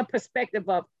from the perspective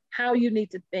of how you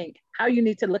need to think, how you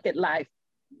need to look at life,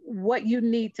 what you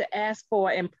need to ask for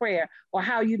in prayer, or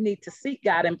how you need to seek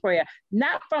God in prayer.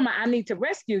 Not from I need to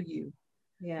rescue you,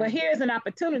 but here's an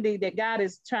opportunity that God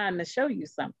is trying to show you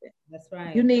something. That's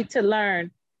right. You need to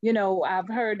learn. You know, I've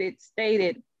heard it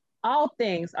stated, all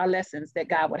things are lessons that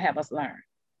God would have us learn.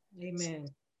 Amen.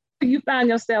 You find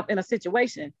yourself in a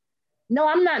situation, no,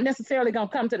 I'm not necessarily going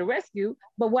to come to the rescue,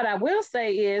 but what I will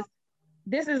say is,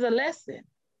 this is a lesson.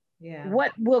 Yeah.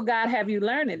 What will God have you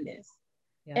learn in this?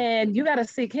 Yeah. And you got to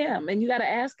seek him, and you got to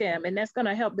ask him, and that's going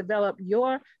to help develop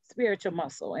your spiritual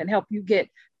muscle and help you get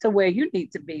to where you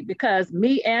need to be. Because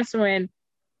me answering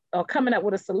or coming up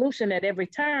with a solution at every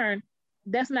turn,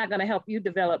 that's not going to help you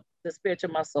develop the spiritual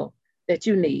muscle that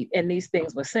you need. And these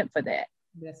things were sent for that.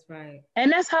 That's right.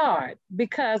 And that's hard,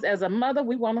 because as a mother,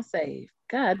 we want to save.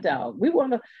 God, dog, we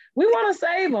want to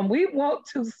save them. We want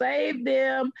to save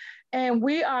them, and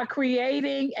we are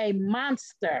creating a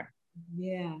monster.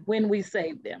 Yeah. When we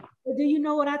save them. But do you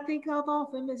know what I think of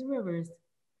often, Ms. Rivers?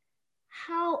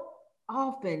 How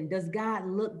often does God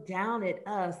look down at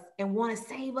us and want to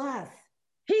save us?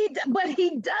 But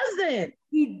he doesn't.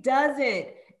 He doesn't.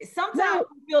 Sometimes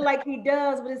we feel like he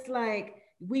does, but it's like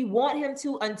we want him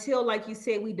to, until, like you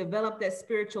said, we develop that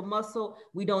spiritual muscle.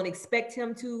 We don't expect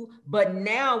him to, but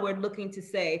now we're looking to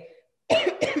say,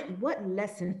 what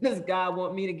lesson does God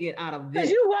want me to get out of this? Because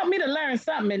you want me to learn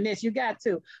something in this, you got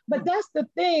to. But that's the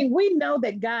thing. We know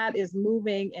that God is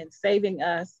moving and saving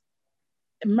us.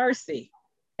 Mercy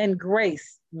and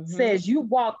grace says, you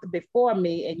walked before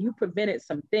me and you prevented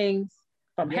some things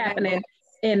from happening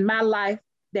in my life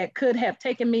that could have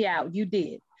taken me out. You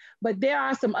did. But there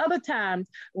are some other times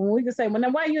when we can say, well, now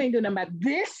why you ain't doing nothing about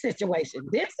this situation?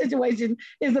 This situation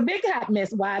is a big hot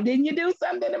mess. Why didn't you do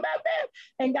something about that?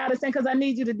 And God is saying, because I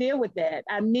need you to deal with that.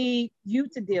 I need you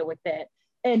to deal with that.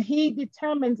 And he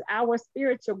determines our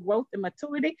spiritual growth and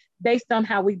maturity based on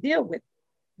how we deal with it.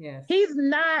 Yes. He's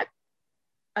not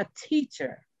a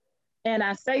teacher. And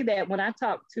I say that when I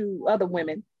talk to other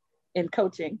women in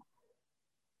coaching.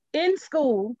 In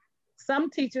school,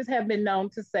 some teachers have been known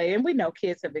to say, and we know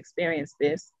kids have experienced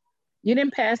this, you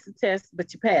didn't pass the test,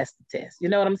 but you passed the test. You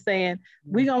know what I'm saying?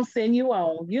 We're going to send you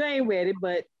on. You ain't ready,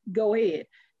 but go ahead.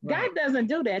 Right. God doesn't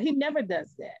do that. He never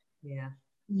does that. Yeah.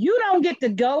 You don't get to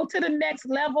go to the next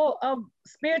level of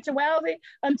spirituality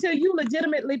until you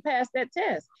legitimately pass that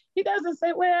test. He doesn't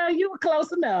say, well, you were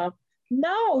close enough.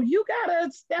 No, you got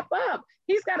to step up.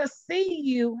 He's got to see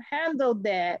you handle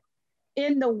that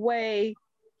in the way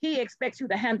he expects you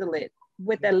to handle it,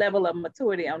 with that level of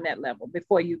maturity on that level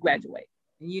before you graduate.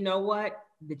 You know what?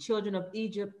 the children of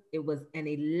Egypt, it was an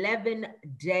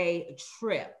 11-day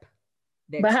trip.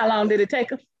 But how long did it take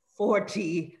them?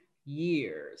 40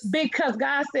 years. Because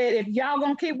God said, if y'all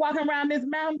gonna keep walking around this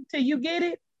mountain till you get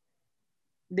it,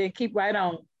 then keep right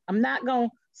on. I'm not gonna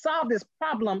solve this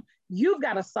problem. You've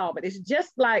got to solve it. It's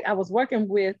just like I was working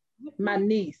with my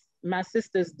niece, my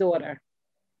sister's daughter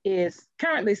is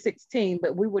currently 16,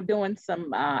 but we were doing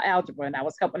some algebra and I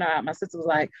was helping her out. My sister was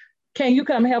like, can you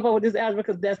come help her with this algebra?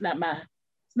 Because it's not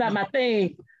my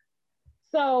thing.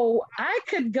 So I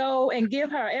could go and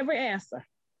give her every answer.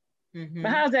 Mm-hmm.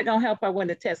 But how's that going to help her when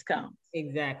the test comes?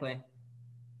 Exactly.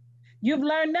 You've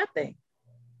learned nothing.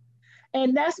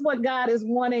 And that's what God is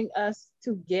wanting us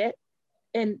to get.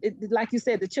 And like you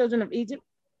said, the children of Egypt,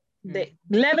 the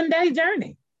 11-day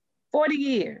journey, 40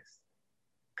 years,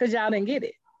 because y'all didn't get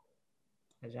it.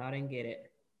 Because y'all didn't get it.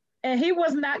 And he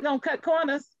was not going to cut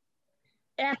corners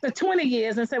after 20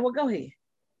 years and say, well, go ahead.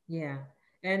 Yeah.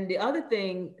 And the other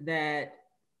thing that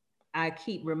I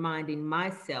keep reminding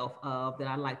myself of, that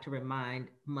I like to remind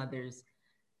mothers,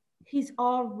 he's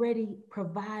already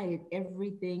provided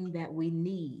everything that we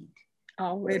need.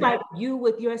 Already. It's like you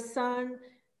with your son,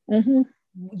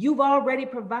 you've already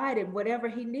provided whatever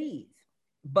he needs,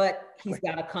 but he's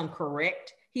got to come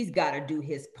correct. He's got to do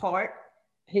his part.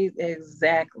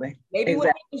 Exactly. Maybe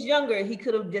when he was younger, he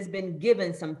could have just been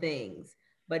given some things,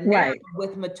 but now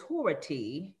with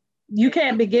maturity, you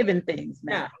can't be given things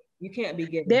now. No, you can't be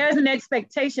given. There's an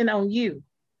expectation on you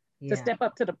to step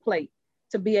up to the plate,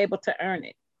 to be able to earn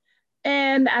it.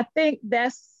 And I think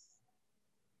that's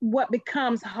what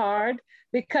becomes hard,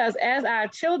 because as our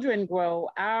children grow,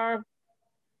 our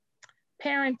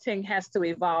parenting has to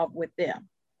evolve with them.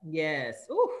 Yes.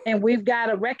 Oof. And we've got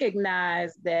to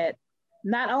recognize that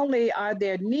not only are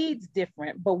their needs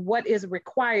different, but what is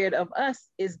required of us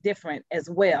is different as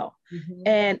well. Mm-hmm.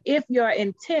 And if your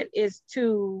intent is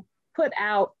to put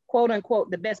out, quote unquote,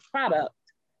 the best product,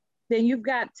 then you've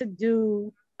got to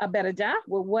do a better job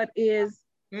with what is,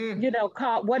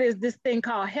 called, what is this thing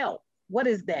called help? What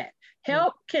is that?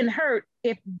 Help can hurt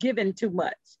if given too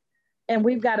much. And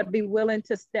we've got to be willing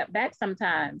to step back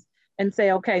sometimes and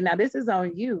say, okay, now this is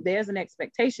on you. There's an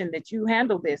expectation that you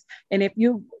handle this. And if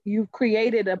you've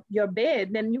created your bed,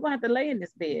 then you're gonna have to lay in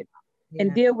this bed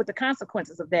and deal with the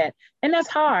consequences of that. And that's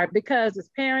hard, because as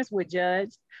parents, we're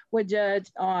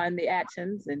judged on the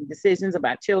actions and decisions of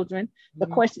our children. The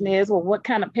question is, well, what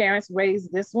kind of parents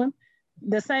raised this one?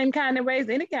 The same kind that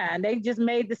raised any kind. They just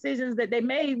made decisions that they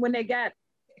made when they got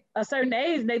a certain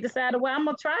age, and they decided, well, I'm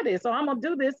gonna try this, or I'm gonna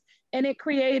do this. And it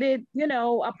created,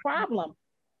 a problem.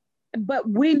 But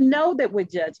we know that we're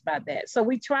judged by that. So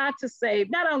we try to save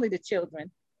not only the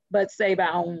children, but save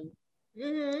our own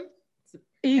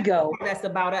ego. That's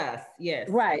about us, yes.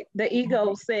 Right. The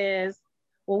ego says,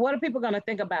 well, what are people going to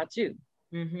think about you?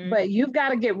 But you've got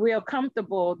to get real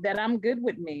comfortable that I'm good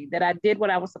with me, that I did what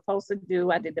I was supposed to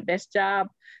do. I did the best job.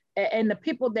 And the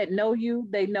people that know you,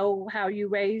 they know how you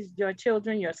raised your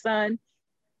children, your son.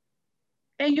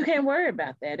 And you can't worry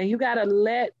about that. And you got to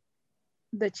let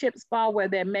the chips fall where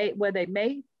they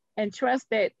may, and trust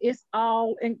that it's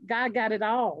all, and God got it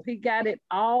all. He got it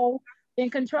all in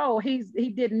control. He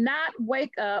did not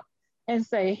wake up and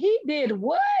say, he did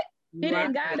what?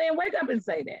 God didn't wake up and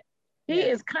say that. He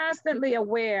is constantly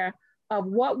aware of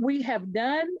what we have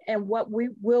done and what we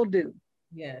will do.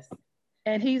 Yes.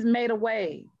 And he's made a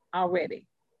way already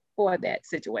for that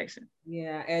situation.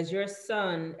 Yeah, as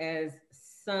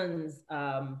sons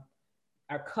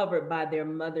are covered by their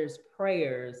mother's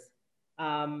prayers,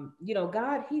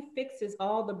 God, he fixes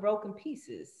all the broken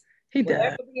pieces. He does.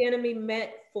 Whatever the enemy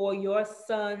meant for your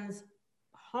son's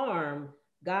harm,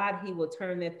 God, he will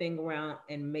turn that thing around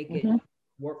and make it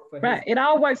work for him. Right. It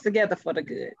all works together for the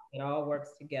good. It all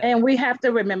works together. And we have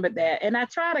to remember that. And I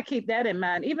try to keep that in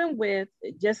mind, even with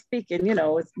just speaking,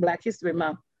 it's Black History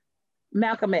Month,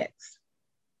 Malcolm X.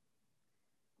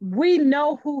 We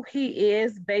know who he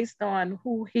is based on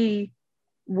who he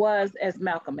was as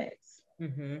Malcolm X.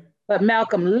 But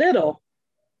Malcolm Little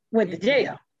went to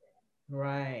jail.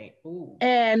 Right. Ooh.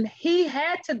 And he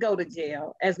had to go to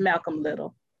jail as Malcolm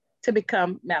Little to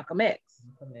become Malcolm X.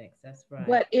 Malcolm X, that's right.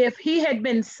 But if he had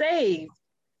been saved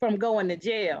from going to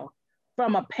jail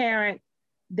from a parent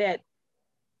that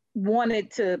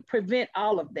wanted to prevent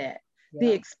all of that,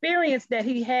 the experience that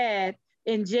he had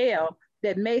in jail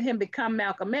that made him become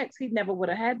Malcolm X, he never would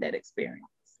have had that experience.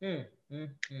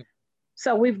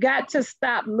 So we've got to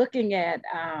stop looking at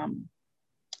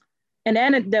an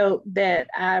anecdote that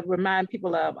I remind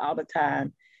people of all the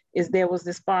time is there was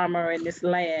this farmer in this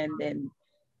land, and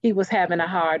he was having a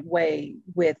hard way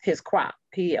with his crop.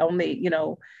 He only,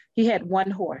 he had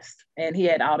one horse and he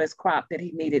had all this crop that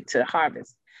he needed to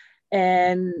harvest.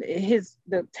 And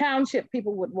the township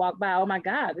people would walk by, oh my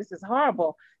God, this is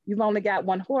horrible. You've only got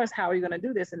one horse. How are you going to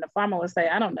do this? And the farmer would say,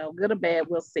 I don't know, good or bad,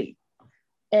 we'll see.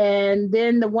 And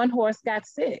then the one horse got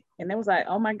sick. And it was like,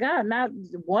 oh my God, now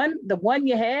the one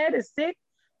you had is sick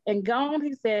and gone.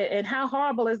 He said, and how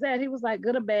horrible is that? He was like,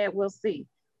 good or bad, we'll see.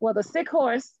 Well, the sick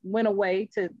horse went away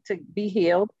to be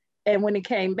healed. And when he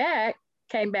came back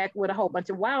with a whole bunch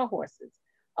of wild horses.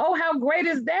 Oh, how great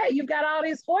is that? You've got all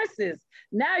these horses.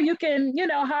 Now you can,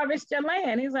 harvest your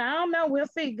land. He's like, I don't know, we'll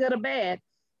see, good or bad.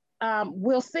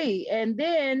 We'll see. And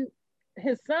then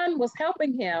his son was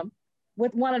helping him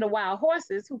with one of the wild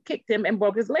horses who kicked him and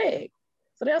broke his leg.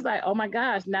 So they was like, oh my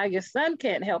gosh, now your son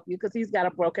can't help you because he's got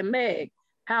a broken leg.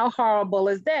 How horrible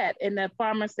is that? And the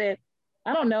farmer said,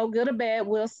 I don't know, good or bad,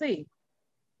 we'll see.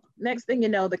 Next thing you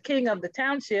know, the king of the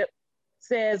township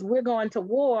says, we're going to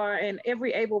war and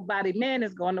every able-bodied man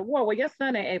is going to war. Well, your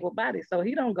son ain't able-bodied, so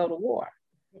he don't go to war.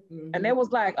 Mm-hmm. And it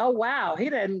was like, oh, wow, he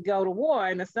didn't go to war.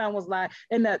 And the son was like,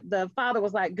 and the father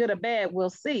was like, good or bad, we'll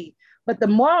see. But the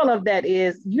moral of that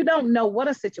is you don't know what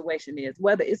a situation is,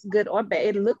 whether it's good or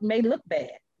bad. It may look bad.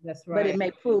 That's right. But it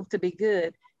may prove to be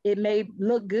good. It may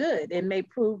look good. It may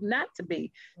prove not to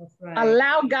be. That's right.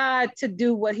 Allow God to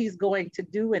do what he's going to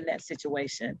do in that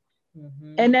situation.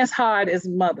 Mm-hmm. And that's hard as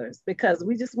mothers because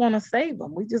we just want to save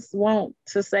them. We just want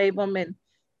to save them and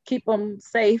keep them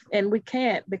safe. And we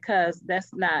can't because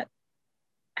that's not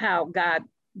how God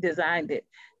designed it.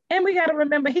 And we got to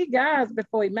remember he God's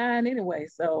before he mine anyway.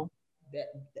 So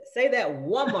say that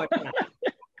one more time.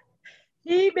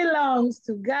 He belongs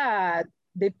to God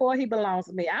before he belongs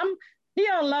to me. He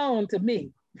on loan to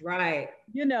me. Right.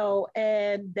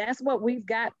 And that's what we've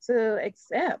got to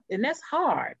accept. And that's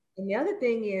hard. And the other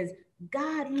thing is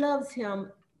God loves him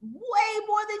way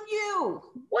more than you.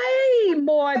 Way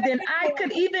more than I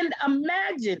could even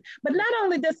imagine. But not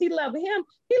only does he love him,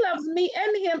 he loves me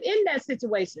and him in that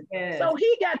situation. Yes. So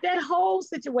he got that whole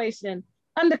situation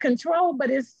under control, but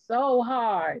it's so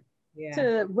hard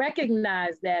to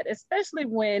recognize that, especially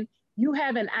when you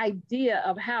have an idea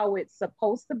of how it's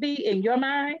supposed to be in your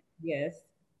mind. Yes.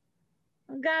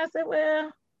 God said,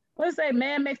 well, let's say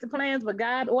man makes the plans, but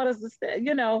God orders the steps,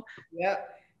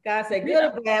 Yep. God said, good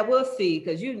or bad, we'll see,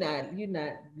 because you're not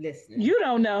listening. You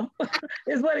don't know,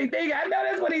 is what he thinks. I know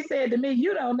that's what he said to me.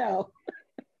 You don't know.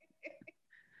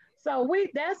 So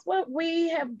that's what we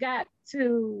have got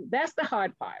to, that's the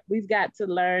hard part. We've got to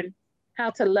learn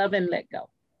how to love and let go.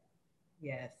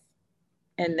 Yes.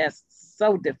 And that's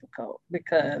so difficult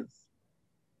because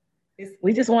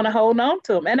we just want to hold on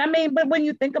to them. And but when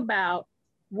you think about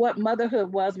what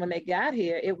motherhood was when they got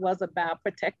here, it was about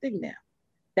protecting them.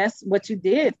 That's what you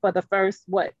did for the first,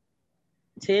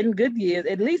 10 good years,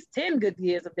 at least 10 good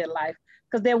years of their life,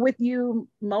 because they're with you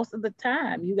most of the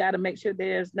time. You got to make sure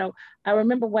I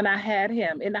remember when I had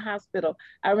him in the hospital,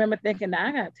 I remember thinking,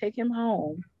 I got to take him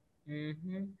home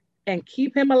and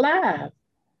keep him alive.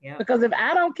 Yep. Because if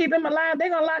I don't keep him alive, they're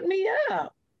going to lock me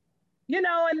up. And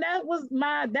that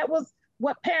was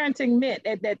what parenting meant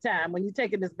at that time when you're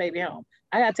taking this baby home.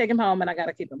 I got to take him home and I got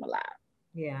to keep him alive.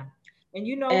 Yeah.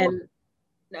 And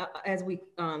now, as we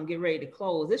get ready to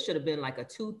close, this should have been like a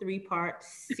 2-3 part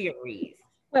series.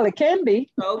 Well, it can be.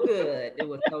 So good. It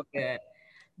was so good.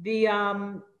 The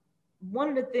one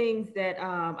of the things that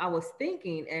I was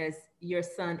thinking as your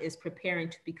son is preparing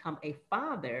to become a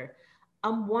father,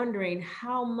 I'm wondering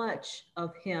how much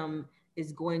of him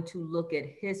is going to look at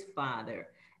his father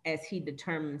as he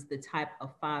determines the type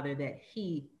of father that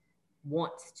he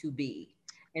wants to be.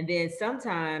 And then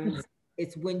sometimes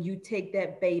it's when you take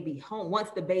that baby home, once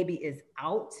the baby is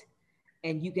out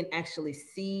and you can actually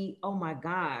see, oh my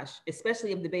gosh,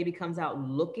 especially if the baby comes out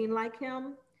looking like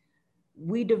him,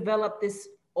 we develop this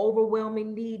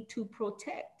overwhelming need to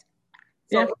protect.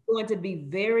 So it's going to be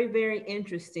very, very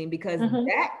interesting because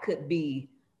that could be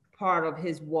part of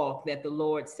his walk that the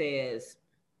Lord says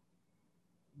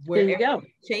where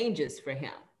everything changes for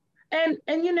him. And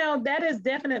that is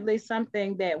definitely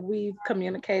something that we've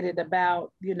communicated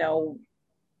about.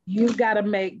 You've got to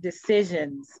make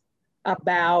decisions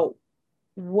about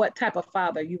what type of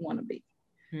father you want to be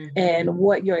and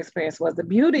what your experience was. The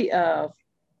beauty of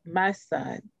my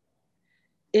son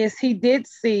is he did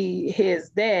see his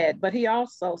dad, but he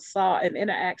also saw an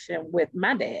interaction with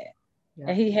my dad. Yeah.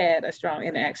 And he had a strong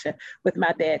interaction with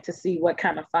my dad to see what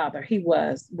kind of father he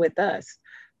was with us.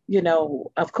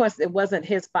 Of course, it wasn't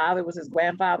his father, it was his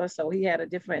grandfather. So he had a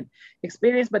different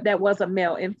experience, but that was a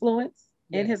male influence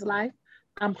in his life.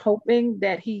 I'm hoping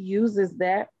that he uses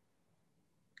that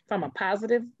from a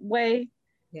positive way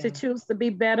to choose to be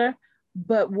better.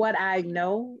 But what I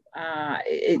know,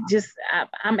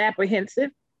 I'm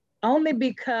apprehensive only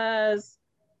because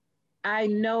I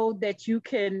know that you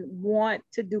can want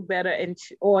to do better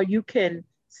or you can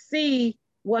see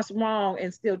what's wrong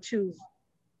and still choose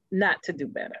not to do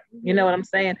better. You know what I'm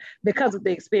saying? Because of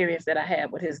the experience that I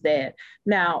had with his dad.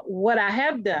 Now, what I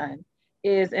have done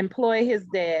is employ his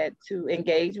dad to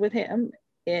engage with him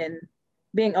in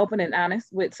being open and honest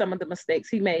with some of the mistakes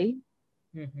he made,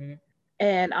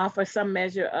 and offer some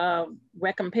measure of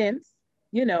recompense,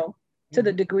 to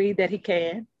the degree that he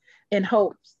can, in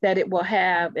hopes that it will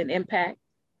have an impact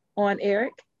on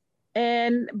Eric.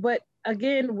 But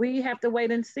again, we have to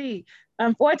wait and see.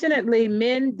 Unfortunately,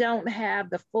 men don't have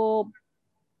the full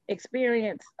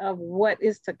experience of what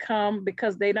is to come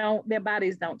because their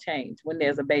bodies don't change when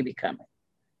there's a baby coming.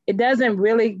 It doesn't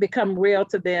really become real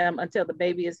to them until the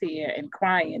baby is here and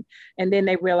crying. And then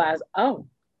they realize, oh,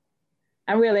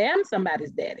 I really am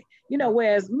somebody's daddy.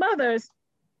 Whereas mothers,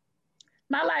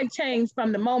 my life changed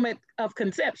from the moment of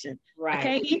conception. Right. I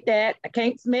can't eat that. I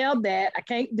can't smell that. I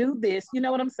can't do this. You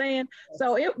know what I'm saying?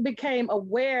 So it became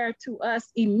aware to us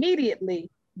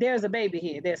immediately, there's a baby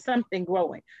here. There's something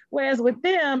growing. Whereas with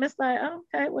them, it's like,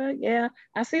 okay, well, yeah,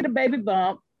 I see the baby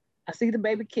bump. I see the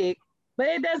baby kick, but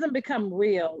it doesn't become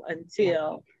real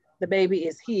until the baby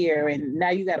is here. And now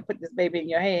you got to put this baby in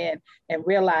your hand and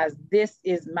realize this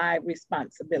is my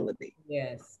responsibility.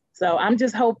 Yes. So I'm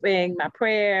just hoping my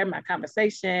prayer, my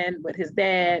conversation with his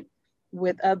dad,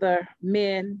 with other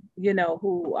men,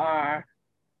 who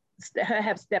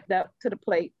have stepped up to the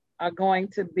plate, are going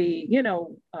to be,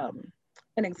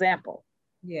 an example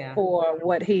for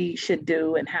what he should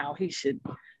do and how he should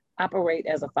operate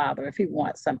as a father if he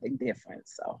wants something different.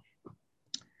 So,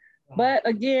 but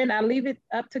again, I leave it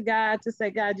up to God to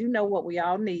say, God, you know what we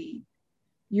all need.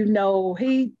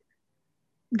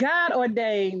 God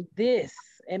ordained this.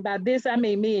 And by this, I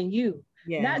mean me and you,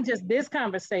 not just this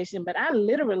conversation, but I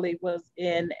literally was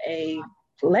in a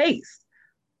place.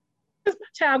 This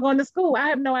child going to school. I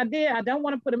have no idea. I don't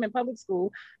want to put him in public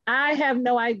school. I have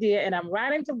no idea. And I'm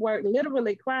riding to work,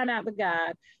 literally crying out to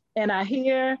God. And I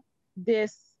hear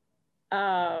this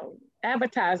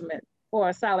advertisement for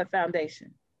a solid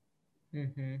foundation.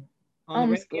 On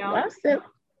the radio? I said,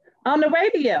 on the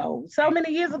radio so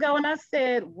many years ago. And I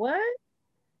said, what?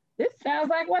 This sounds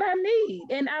like what I need.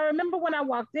 And I remember when I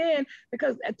walked in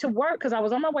because I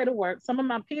was on my way to work, some of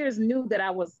my peers knew that I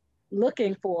was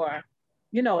looking for,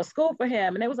 a school for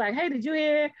him. And they was like, hey, did you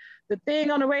hear the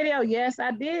thing on the radio? Yes,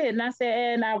 I did. And I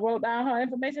said, and I wrote down her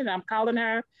information. I'm calling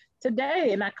her today.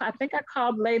 And I think I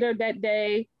called later that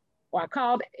day, or I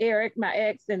called Eric, my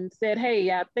ex, and said,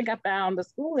 hey, I think I found the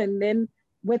school. And then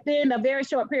within a very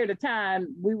short period of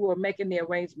time, we were making the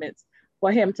arrangements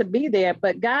for him to be there.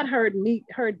 But God heard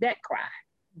that cry.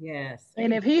 Yes.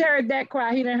 And if he heard that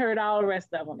cry, he didn't heard all the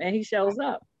rest of them. And he shows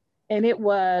up. And it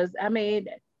was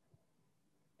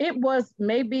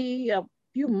maybe a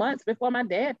few months before my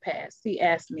dad passed. He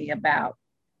asked me about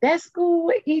that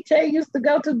school EJ used to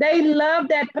go to. They loved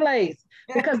that place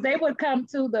because they would come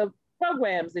to the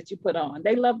programs that you put on.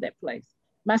 They loved that place.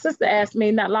 My sister asked me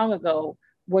not long ago,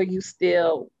 what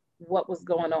was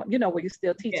going on? Were you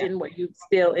still teaching? Yeah. Were you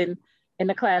still in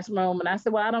the classroom? And I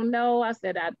said, well, I don't know. I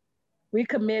said, I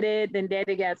recommitted, then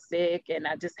daddy got sick, and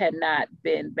I just had not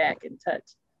been back in touch.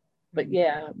 But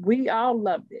yeah, we all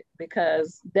loved it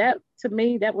because that, to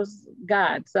me, that was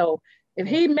God. So if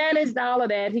he managed all of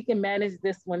that, he can manage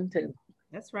this one too.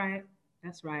 That's right.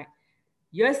 That's right.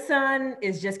 Your son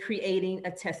is just creating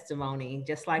a testimony,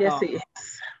 just like yes, he is.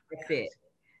 That's it.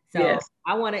 So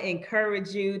I want to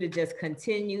encourage you to just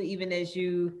continue, even as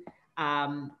you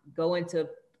go into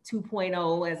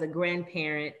 2.0 as a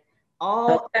grandparent,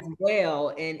 all as well.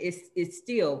 And it's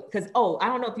still, because, I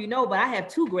don't know if you know, but I have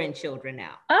 2 grandchildren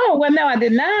now. Oh, well, no, I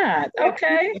did not.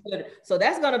 Okay. So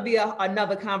that's going to be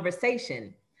another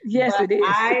conversation. Yes, but it is.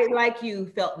 I, like you,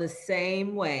 felt the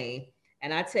same way.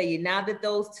 And I tell you, now that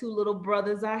those 2 little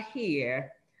brothers are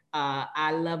here,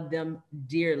 I love them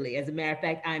dearly. As a matter of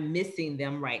fact, I'm missing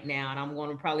them right now, and I'm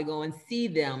going to probably go and see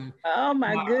them. Oh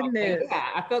my goodness. Yeah,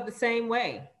 I felt the same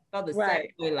way. Same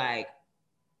way, like,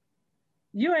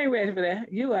 you ain't ready for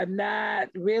that. You are not,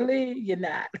 really, you're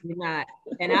not. You're not.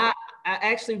 And I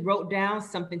actually wrote down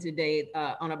something today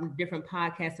on a different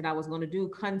podcast that I was going to do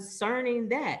concerning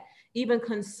that, even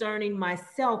concerning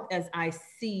myself as I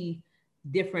see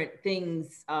different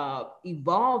things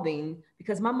evolving,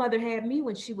 because my mother had me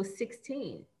when she was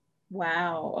 16.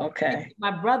 Wow. Okay.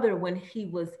 My brother when she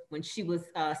was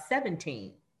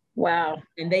 17. Wow.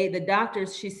 And the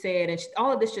doctors, she said, and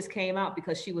all of this just came out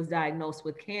because she was diagnosed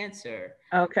with cancer.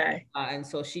 Okay. And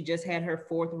so she just had her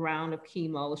 4th round of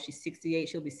chemo. She's 68.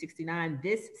 She'll be 69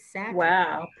 this Saturday.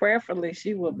 Wow. Prayerfully,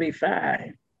 she will be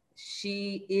fine.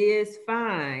 She is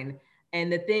fine.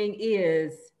 And the thing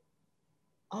is,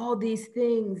 all these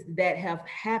things that have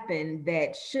happened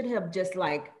that should have just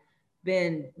like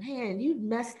been, man, you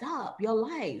messed up your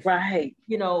life. Right.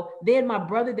 You know, then my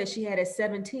brother that she had at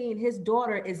 17, his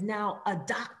daughter is now a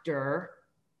doctor,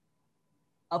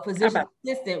 a physician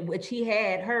assistant, which he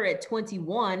had her at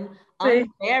 21,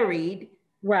 unmarried.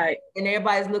 Right. And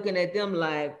everybody's looking at them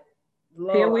like,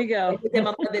 Lord. Here we go. And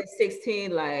my mother at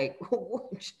 16, like,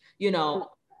 you know,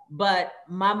 but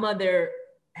my mother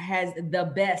has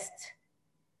the best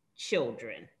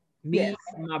children. Me, yes.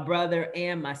 My brother,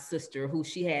 and my sister, who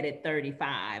she had at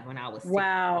 35 when I was 16.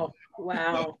 Wow.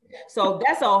 Wow. So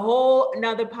that's a whole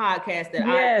another podcast that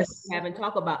I haven't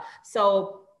talked about.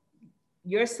 So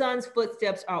your son's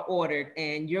footsteps are ordered,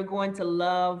 and you're going to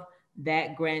love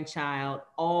that grandchild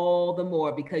all the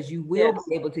more because you will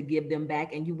be able to give them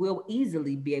back, and you will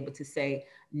easily be able to say,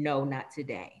 no, not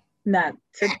today. Not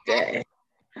today.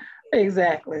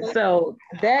 Exactly. So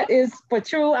that is for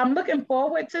true. I'm looking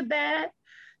forward to that.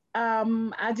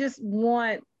 I just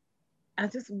want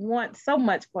so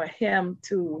much for him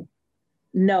to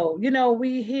know. You know,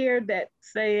 we hear that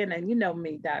saying, and you know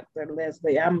me, Dr.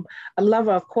 Leslie, I'm a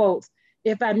lover of quotes.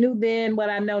 If I knew then what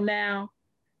I know now,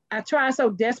 I try so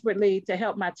desperately to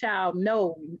help my child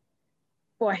know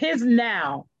for his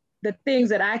now, the things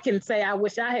that I can say I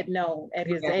wish I had known at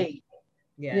his age.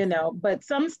 Yes. You know, but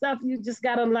some stuff you just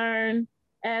got to learn,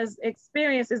 as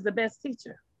experience is the best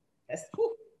teacher. That's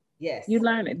cool. Yes. You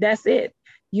learn it. That's it.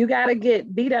 You got to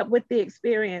get beat up with the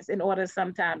experience in order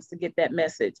sometimes to get that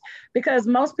message, because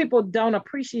most people don't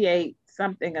appreciate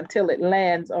something until it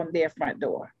lands on their front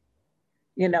door.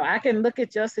 You know, I can look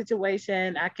at your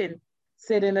situation. I can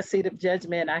sit in a seat of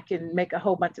judgment. I can make a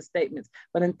whole bunch of statements,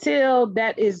 but until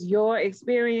that is your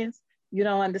experience, you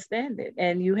don't understand it.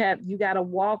 And you got to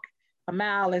walk a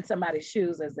mile in somebody's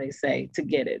shoes, as they say, to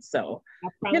get it. So,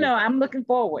 you know, I'm looking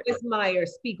forward. Ms. Meyer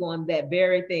speak on that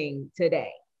very thing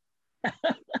today.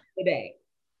 Today.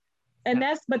 And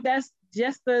that's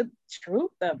just the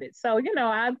truth of it. So, you know,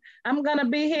 I'm going to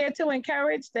be here to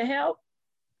encourage, to help,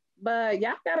 but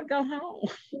y'all got to go home.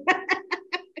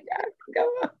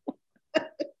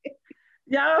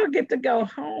 Y'all get to go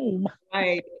home.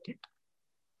 Right.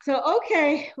 So,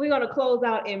 okay, we're going to close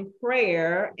out in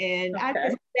prayer. And I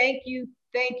just thank you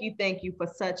for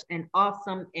such an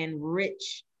awesome and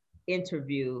rich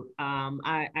interview.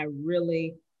 I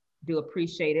really do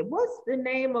appreciate it. What's the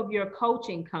name of your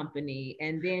coaching company?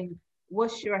 And then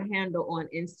what's your handle on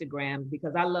Instagram?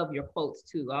 Because I love your quotes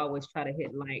too. I always try to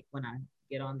hit like when I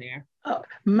get on there. Oh,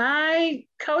 my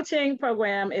coaching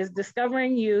program is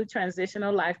Discovering You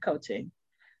Transitional Life Coaching.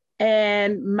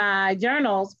 And my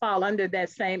journals fall under that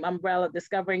same umbrella,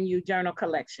 Discovering You Journal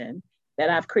Collection,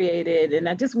 that I've created. And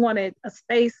I just wanted a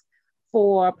space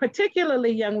for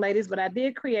particularly young ladies, but I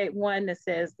did create one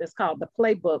that's called the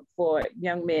Playbook for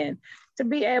young men to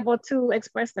be able to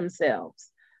express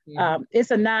themselves. Yeah.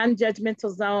 It's a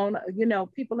non-judgmental zone. You know,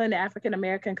 people in the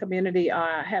African-American community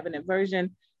are having aversion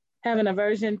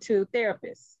to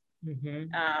therapists.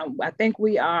 Mm-hmm. I think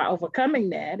we are overcoming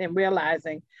that and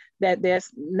realizing that there's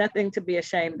nothing to be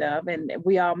ashamed of, and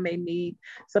we all may need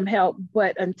some help.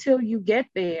 But until you get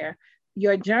there,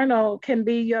 your journal can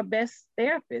be your best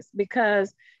therapist,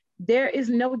 because there is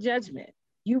no judgment.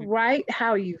 You write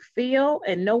how you feel,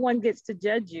 and no one gets to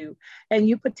judge you. And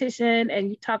you petition and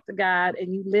you talk to God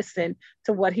and you listen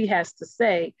to what he has to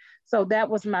say. So that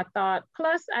was my thought.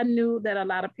 Plus, I knew that a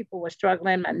lot of people were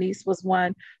struggling. My niece was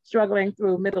one, struggling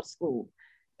through middle school.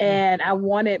 And I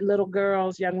wanted little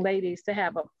girls, young ladies, to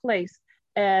have a place.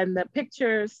 And the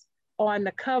pictures on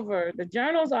the cover, the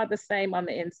journals are the same on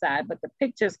the inside, but the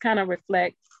pictures kind of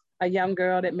reflect a young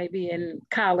girl that may be in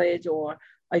college, or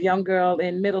a young girl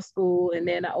in middle school, and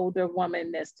then an older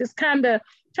woman that's just kind of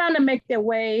trying to make their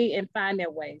way and find their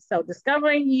way. So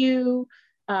Discovering You,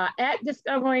 at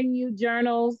Discovering You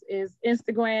Journals is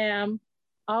Instagram.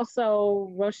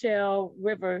 Also Rochelle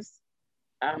Rivers,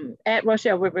 at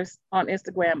Rochelle Rivers on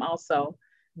Instagram also,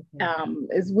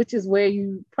 which is where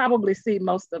you probably see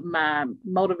most of my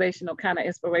motivational kind of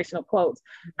inspirational quotes.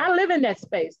 I live in that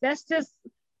space.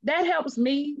 That helps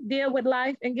me deal with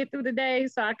life and get through the day.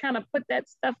 So I kind of put that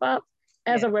stuff up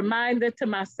as a reminder to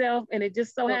myself. And it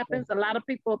just so happens a lot of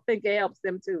people think it helps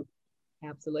them too.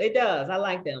 Absolutely, it does. I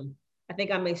like them. I think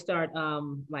I may start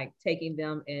like taking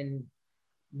them and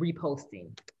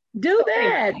reposting. Do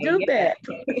that. Yes.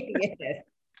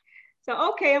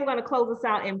 So, okay, I'm going to close us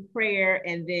out in prayer,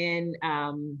 and then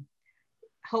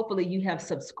hopefully you have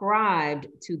subscribed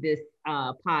to this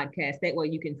podcast. That way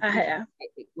you can see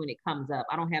it when it comes up.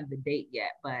 I don't have the date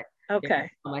yet, but okay.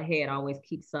 On my head, I always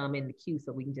keep some in the queue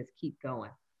so we can just keep going.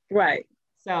 Right.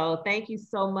 So thank you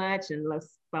so much, and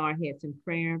let's bow our heads in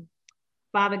prayer.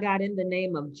 Father God, in the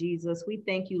name of Jesus, we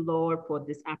thank you, Lord, for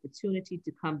this opportunity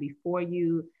to come before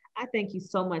you. I thank you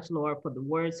so much, Lord, for the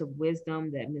words of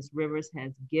wisdom that Ms. Rivers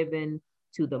has given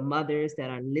to the mothers that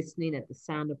are listening at the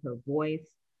sound of her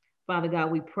voice. Father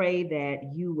God, we pray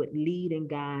that you would lead and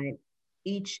guide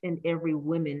each and every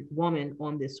woman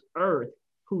on this earth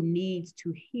who needs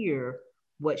to hear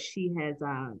what she has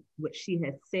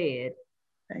said.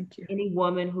 Thank you. Any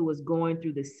woman who is going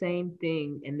through the same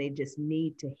thing and they just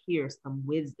need to hear some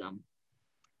wisdom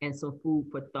and some food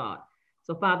for thought.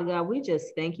 So Father God, we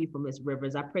just thank you for Ms.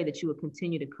 Rivers. I pray that you would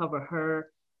continue to cover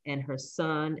her and her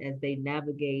son as they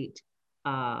navigate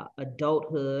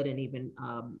adulthood and even,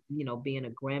 being a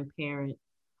grandparent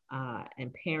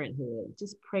and parenthood.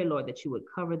 Just pray, Lord, that you would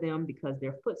cover them because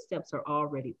their footsteps are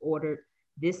already ordered.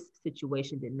 This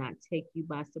situation did not take you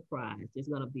by surprise. There's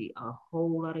going to be a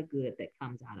whole lot of good that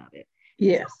comes out of it.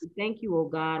 Yes. So thank you, oh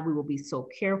God. We will be so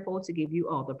careful to give you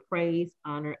all the praise,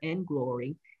 honor, and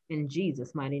glory. In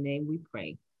Jesus' mighty name we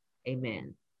pray.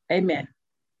 Amen. Amen.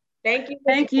 Thank you.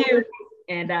 Thank you.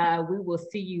 And we will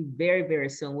see you very, very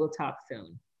soon. We'll talk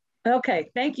soon. Okay.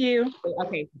 Thank you.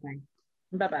 Okay. Bye.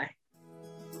 Bye-bye.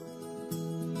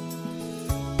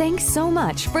 Thanks so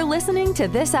much for listening to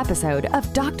this episode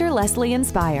of Dr. Leslie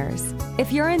Inspires.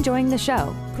 If you're enjoying the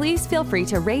show, please feel free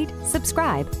to rate,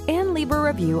 subscribe, and leave a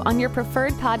review on your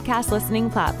preferred podcast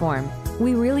listening platform.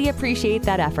 We really appreciate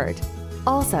that effort.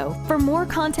 Also, for more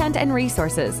content and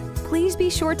resources, please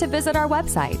be sure to visit our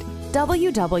website,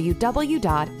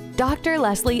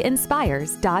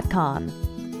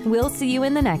 www.drleslieInspires.com. We'll see you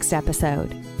in the next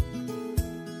episode.